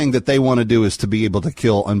primary thing that they want to do is to be able to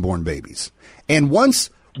kill unborn babies. And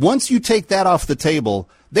once you take that off the table,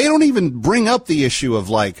 they don't even bring up the issue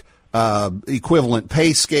of equivalent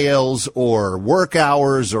pay scales or work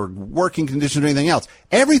hours or working conditions or anything else.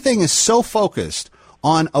 Everything is so focused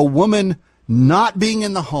on a woman not being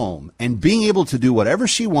in the home and being able to do whatever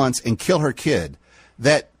she wants and kill her kid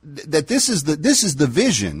that this is the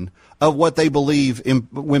vision of what they believe in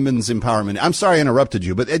women's empowerment. I'm sorry I interrupted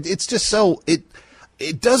you, but it's just so it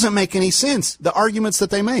doesn't make any sense, the arguments that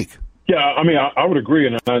they make. Yeah, I mean, I would agree,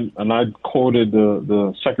 and I quoted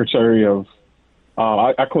the Secretary of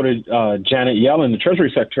I quoted Janet Yellen, the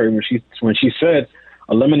Treasury Secretary, when she said,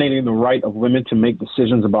 eliminating the right of women to make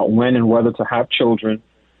decisions about when and whether to have children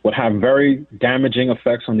would have very damaging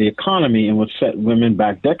effects on the economy and would set women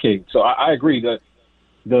back decades. So I agree that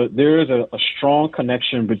there is a strong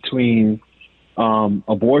connection between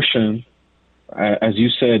abortion, as you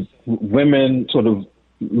said, women sort of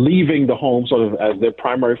leaving the home sort of as their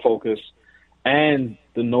primary focus, and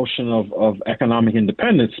the notion of economic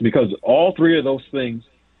independence, because all three of those things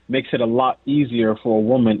makes it a lot easier for a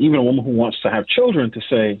woman, even a woman who wants to have children, to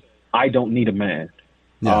say, I don't need a man.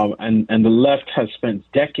 Yeah. And the left has spent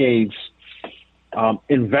decades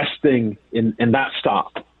investing in that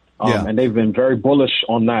stock. And they've been very bullish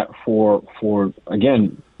on that for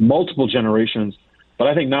again, multiple generations. But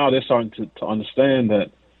I think now they're starting to understand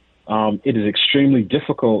that it is extremely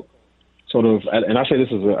difficult, sort of, and I say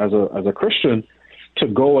this as a Christian, to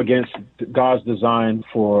go against God's design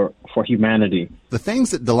for humanity. The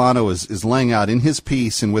things that Delano is laying out in his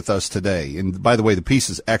piece and with us today, and by the way, the piece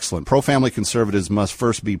is excellent. Pro-family conservatives must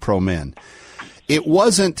first be pro-men. It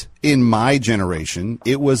wasn't in my generation.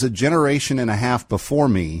 It was a generation and a half before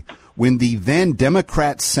me when the then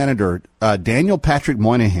Democrat Senator Daniel Patrick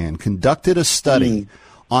Moynihan conducted a study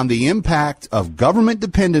on the impact of government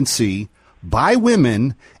dependency by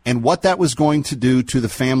women and what that was going to do to the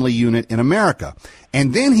family unit in America.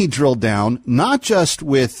 And then he drilled down, not just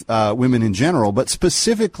with women in general, but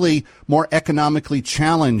specifically more economically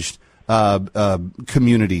challenged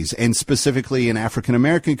communities, and specifically in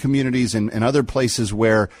African-American communities and other places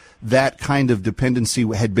where that kind of dependency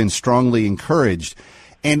had been strongly encouraged.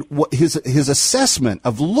 And what his assessment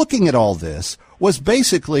of looking at all this was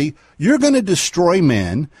basically, you're going to destroy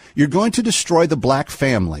men, you're going to destroy the black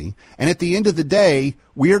family, and at the end of the day,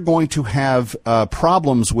 we are going to have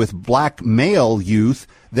problems with black male youth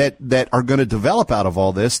that are going to develop out of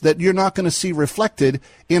all this that you're not going to see reflected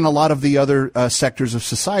in a lot of the other sectors of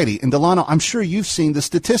society. And Delano, I'm sure you've seen the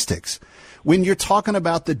statistics. When you're talking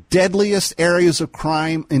about the deadliest areas of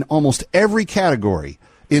crime in almost every category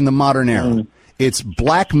in the modern era, it's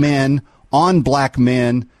black men on black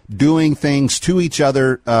men doing things to each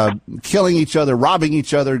other, killing each other, robbing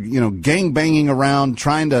each other, gang banging around,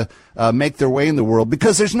 trying to make their way in the world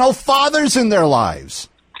because there's no fathers in their lives.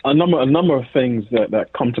 A number of things that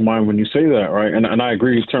come to mind when you say that, right? And I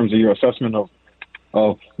agree in terms of your assessment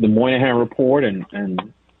of the Moynihan report and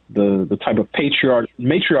the type of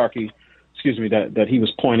matriarchy, that he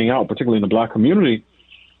was pointing out, particularly in the black community.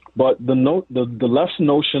 But the left's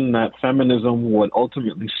notion that feminism would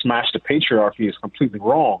ultimately smash the patriarchy is completely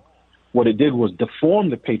wrong. What it did was deform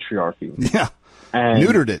the patriarchy. Yeah, and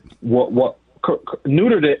neutered it.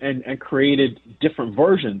 Neutered it and created different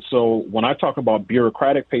versions. So when I talk about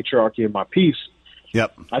bureaucratic patriarchy in my piece,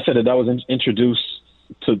 I said that was introduced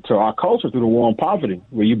to our culture through the war on poverty,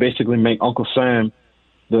 where you basically make Uncle Sam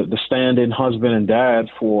the stand-in husband and dad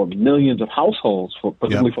for millions of households,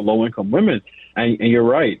 particularly for low-income women. And you're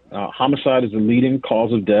right. Homicide is the leading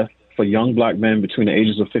cause of death for young black men between the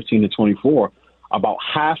ages of 15 to 24. About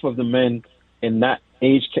half of the men in that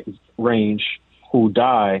age range who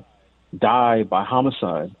die by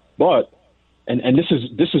homicide. But and this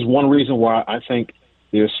is one reason why I think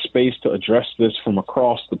there's space to address this from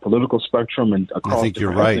across the political spectrum and across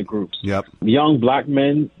different ethnic groups. Yep. Young black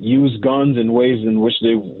men use guns in ways in which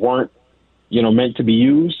they weren't, meant to be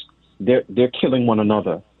used. They're killing one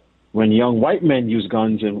another. When young white men use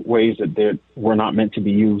guns in ways that they were not meant to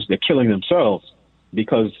be used, they're killing themselves.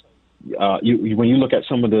 Because when you look at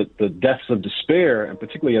some of the deaths of despair, and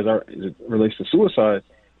particularly as it relates to suicide,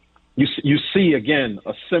 you see, again,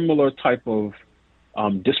 a similar type of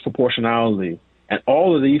disproportionality. And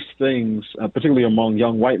all of these things, particularly among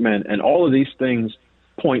young white men, and all of these things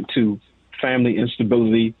point to family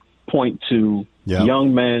instability, point to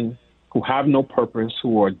young men who have no purpose,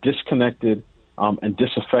 who are disconnected and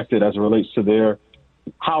disaffected as it relates to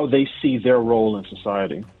how they see their role in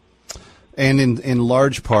society. And in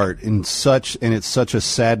large part, it's such a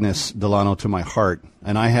sadness, Delano, to my heart.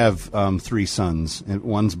 And I have 3 sons.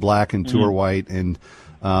 One's black and 2 are white, and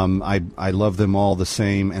I love them all the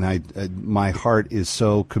same. And my heart is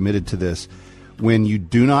so committed to this. When you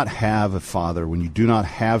do not have a father, when you do not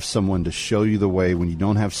have someone to show you the way, when you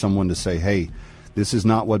don't have someone to say, "Hey, this is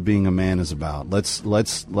not what being a man is about. Let's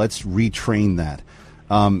retrain that."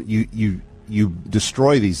 You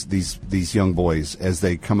destroy these young boys as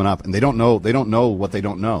they coming up, and they don't know what they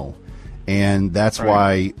don't know, and that's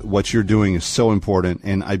why what you're doing is so important.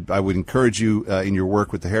 And I would encourage you in your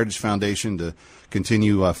work with the Heritage Foundation to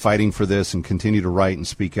continue fighting for this and continue to write and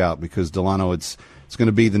speak out, because Delano, it's going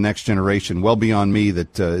to be the next generation, well beyond me,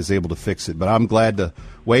 that is able to fix it. But I'm glad to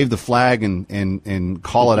wave the flag and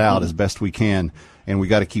call it out as best we can, and we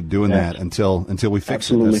got to keep doing that until we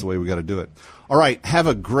fix it. That's the way we got to do it. All right, have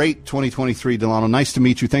a great 2023, Delano. Nice to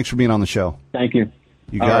meet you. Thanks for being on the show. Thank you.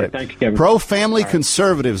 You got it. Thank you, Kevin. Pro-family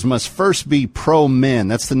conservatives must first be pro-men.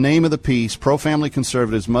 That's the name of the piece. Pro-family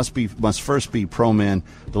conservatives must first be pro-men.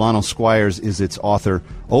 Delano Squires is its author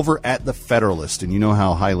over at The Federalist, and you know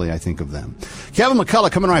how highly I think of them. Kevin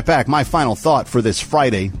McCullough coming right back. My final thought for this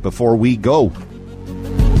Friday before we go.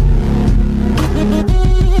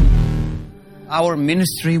 Our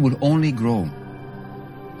ministry will only grow.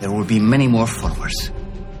 There will be many more followers,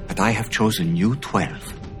 but I have chosen you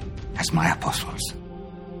 12 as my apostles.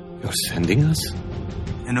 You're sending us?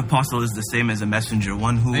 An apostle is the same as a messenger,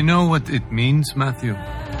 one who... I know what it means, Matthew.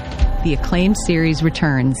 The acclaimed series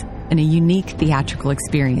returns in a unique theatrical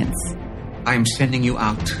experience. I am sending you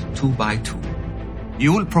out 2 by 2.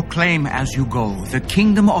 You will proclaim as you go, the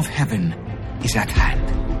kingdom of heaven is at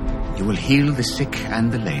hand. You will heal the sick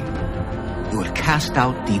and the lame. You will cast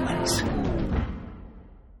out demons.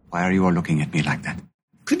 Why are you all looking at me like that?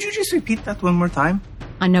 Could you just repeat that one more time?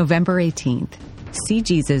 On November 18th, see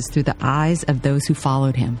Jesus through the eyes of those who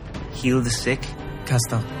followed him. Heal the sick,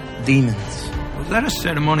 cast out demons. Was that a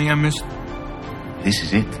ceremony I missed? This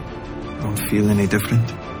is it. Don't feel any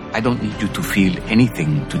different? I don't need you to feel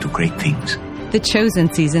anything to do great things. The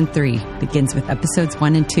Chosen Season 3 begins with episodes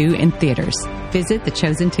 1 and 2 in theaters. Visit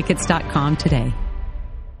thechosentickets.com today.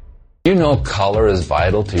 You know color is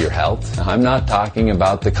vital to your health. I'm not talking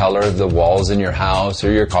about the color of the walls in your house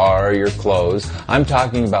or your car or your clothes. I'm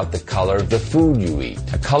talking about the color of the food you eat.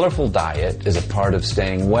 A colorful diet is a part of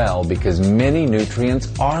staying well because many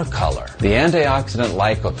nutrients are color. The antioxidant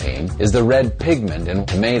lycopene is the red pigment in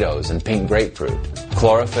tomatoes and pink grapefruit.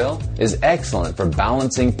 Chlorophyll is excellent for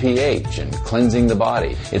balancing pH and cleansing the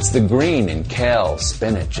body. It's the green in kale,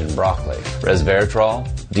 spinach, and broccoli. Resveratrol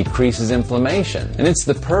decreases inflammation, and it's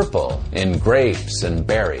the purple in grapes and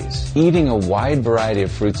berries. Eating a wide variety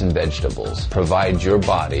of fruits and vegetables provides your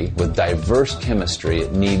body with diverse chemistry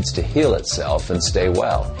it needs to heal itself and stay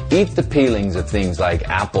well. Eat the peelings of things like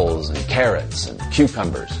apples and carrots and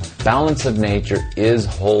cucumbers. Balance of nature is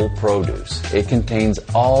whole produce. It contains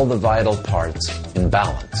all the vital parts in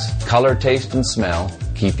balance. Color, taste, and smell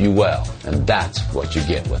keep you well, and that's what you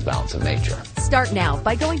get with Balance of Nature. Start now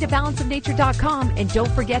by going to balanceofnature.com and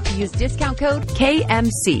don't forget to use discount code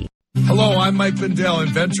KMC. Hello, I'm Mike Lindell,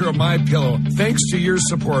 inventor of MyPillow. Thanks to your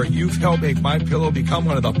support, you've helped make MyPillow become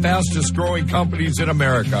one of the fastest growing companies in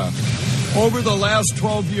America. Over the last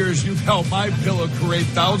 12 years, you've helped MyPillow create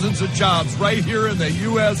thousands of jobs right here in the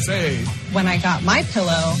USA. When I got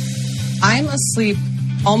MyPillow, I'm asleep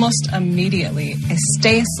almost immediately. I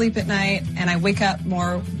stay asleep at night, and I wake up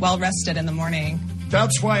more well-rested in the morning.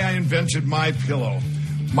 That's why I invented MyPillow.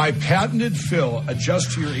 My patented fill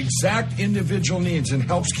adjusts to your exact individual needs and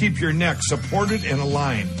helps keep your neck supported and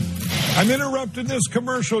aligned. I'm interrupting this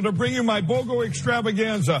commercial to bring you my BOGO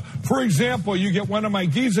extravaganza. For example, you get one of my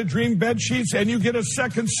Giza Dream bed sheets and you get a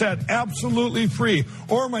second set absolutely free.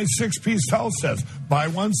 Or my 6-piece towel sets. Buy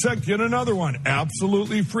one set, get another one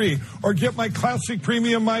absolutely free. Or get my classic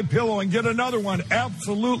premium MyPillow and get another one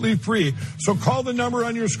absolutely free. So call the number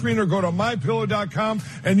on your screen or go to MyPillow.com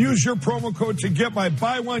and use your promo code to get my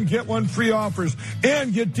buy one, get one free offers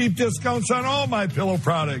and get deep discounts on all MyPillow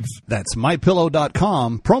products. That's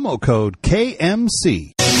MyPillow.com, promo code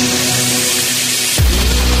KMC.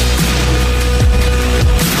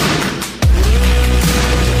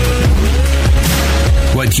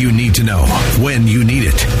 What you need to know when you need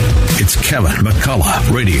it. It's Kevin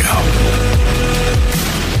McCullough Radio.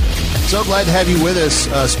 So glad to have you with us,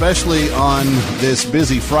 especially on this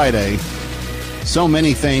busy Friday. So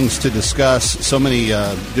many things to discuss, so many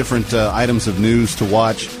different items of news to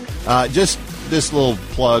watch. Just this little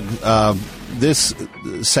plug. This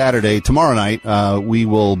Saturday, tomorrow night, we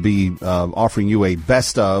will be offering you a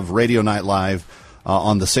best of Radio Night Live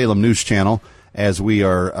on the Salem News Channel as we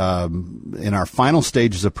are in our final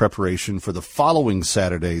stages of preparation for the following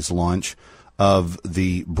Saturday's launch of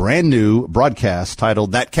the brand new broadcast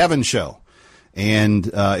titled That Kevin Show. And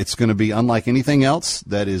it's going to be unlike anything else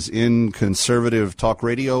that is in conservative talk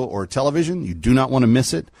radio or television. You do not want to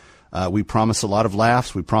miss it. We promise a lot of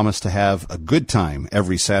laughs. We promise to have a good time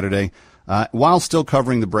every Saturday. While still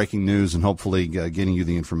covering the breaking news and hopefully getting you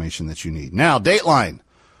the information that you need. Now, Dateline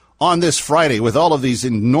on this Friday with all of these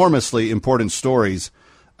enormously important stories.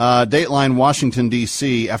 Dateline, Washington,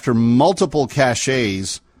 D.C., after multiple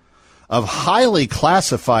caches of highly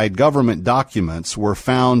classified government documents were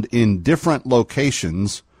found in different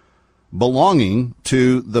locations belonging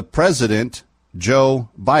to the President, Joe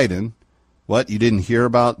Biden. What, you didn't hear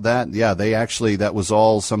about that? Yeah, that was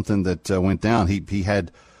all something that went down. He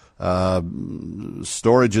had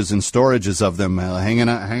storages and storages of them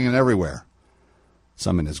hanging everywhere.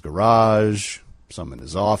 Some in his garage, some in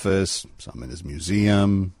his office, some in his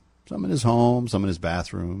museum, some in his home, some in his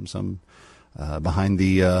bathroom, some behind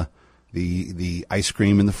the ice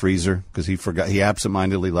cream in the freezer because he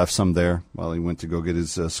absentmindedly left some there while he went to go get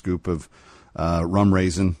his scoop of rum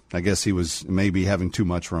raisin. I guess he was maybe having too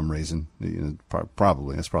much rum raisin.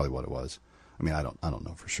 Probably that's probably what it was. I mean, I don't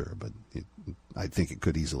know for sure, but I think it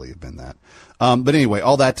could easily have been that. But anyway,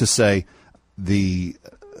 all that to say, a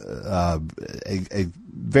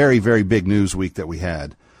very, very big news week that we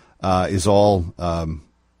had is all,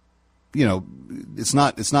 it's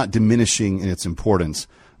not diminishing in its importance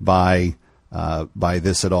by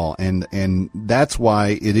this at all. And that's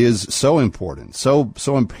why it is so important, so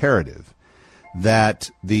imperative that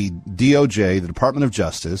the DOJ, the Department of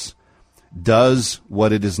Justice, does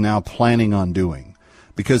what it is now planning on doing.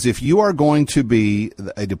 Because if you are going to be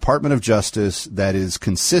a Department of Justice that is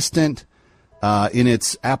consistent in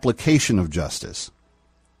its application of justice,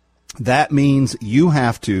 that means you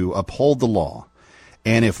have to uphold the law.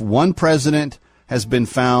 And if one president has been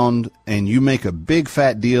found and you make a big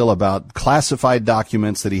fat deal about classified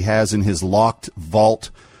documents that he has in his locked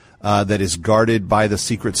vault that is guarded by the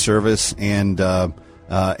Secret Service, and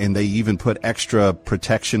they even put extra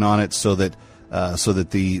protection on it so that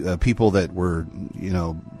the people that were,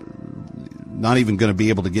 not even going to be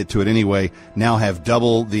able to get to it anyway, now have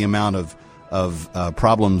double the amount of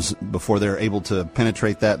problems before they're able to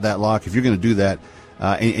penetrate that lock. If you're going to do that,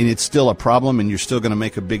 and it's still a problem, and you're still going to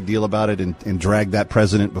make a big deal about it and drag that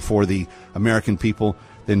president before the American people,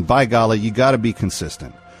 then by golly, you got to be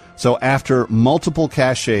consistent. So after multiple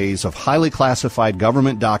caches of highly classified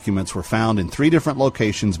government documents were found in 3 different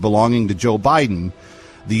locations belonging to Joe Biden,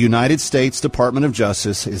 the United States Department of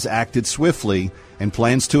Justice has acted swiftly and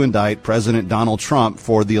plans to indict President Donald Trump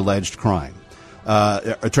for the alleged crime.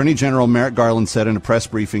 Attorney General Merrick Garland said in a press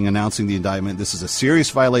briefing announcing the indictment, "This is a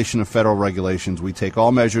serious violation of federal regulations. We take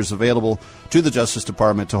all measures available to the Justice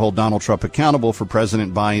Department to hold Donald Trump accountable for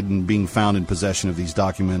President Biden being found in possession of these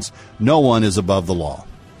documents. No one is above the law."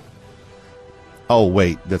 Oh,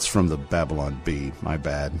 wait, that's from the Babylon Bee. My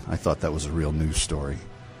bad. I thought that was a real news story.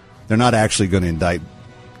 They're not actually going to indict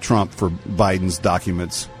Trump for Biden's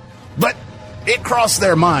documents, but it crossed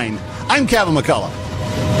their mind. I'm Kevin McCullough.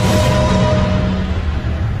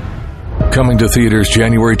 Coming to theaters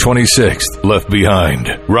January 26th, Left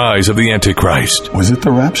Behind, Rise of the Antichrist. Was it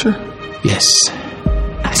the rapture? Yes.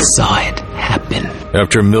 I saw it happen.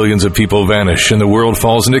 After millions of people vanish and the world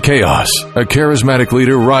falls into chaos, a charismatic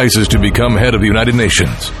leader rises to become head of the United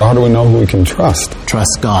Nations. How do we know who we can trust?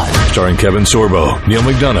 Trust God. Starring Kevin Sorbo, Neil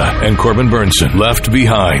McDonough, and Corbin Burnson. Left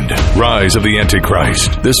Behind, Rise of the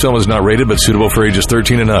Antichrist. This film is not rated but suitable for ages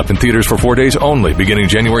 13 and up in theaters for 4 days only beginning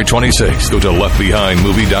January 26th. Go to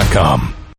leftbehindmovie.com.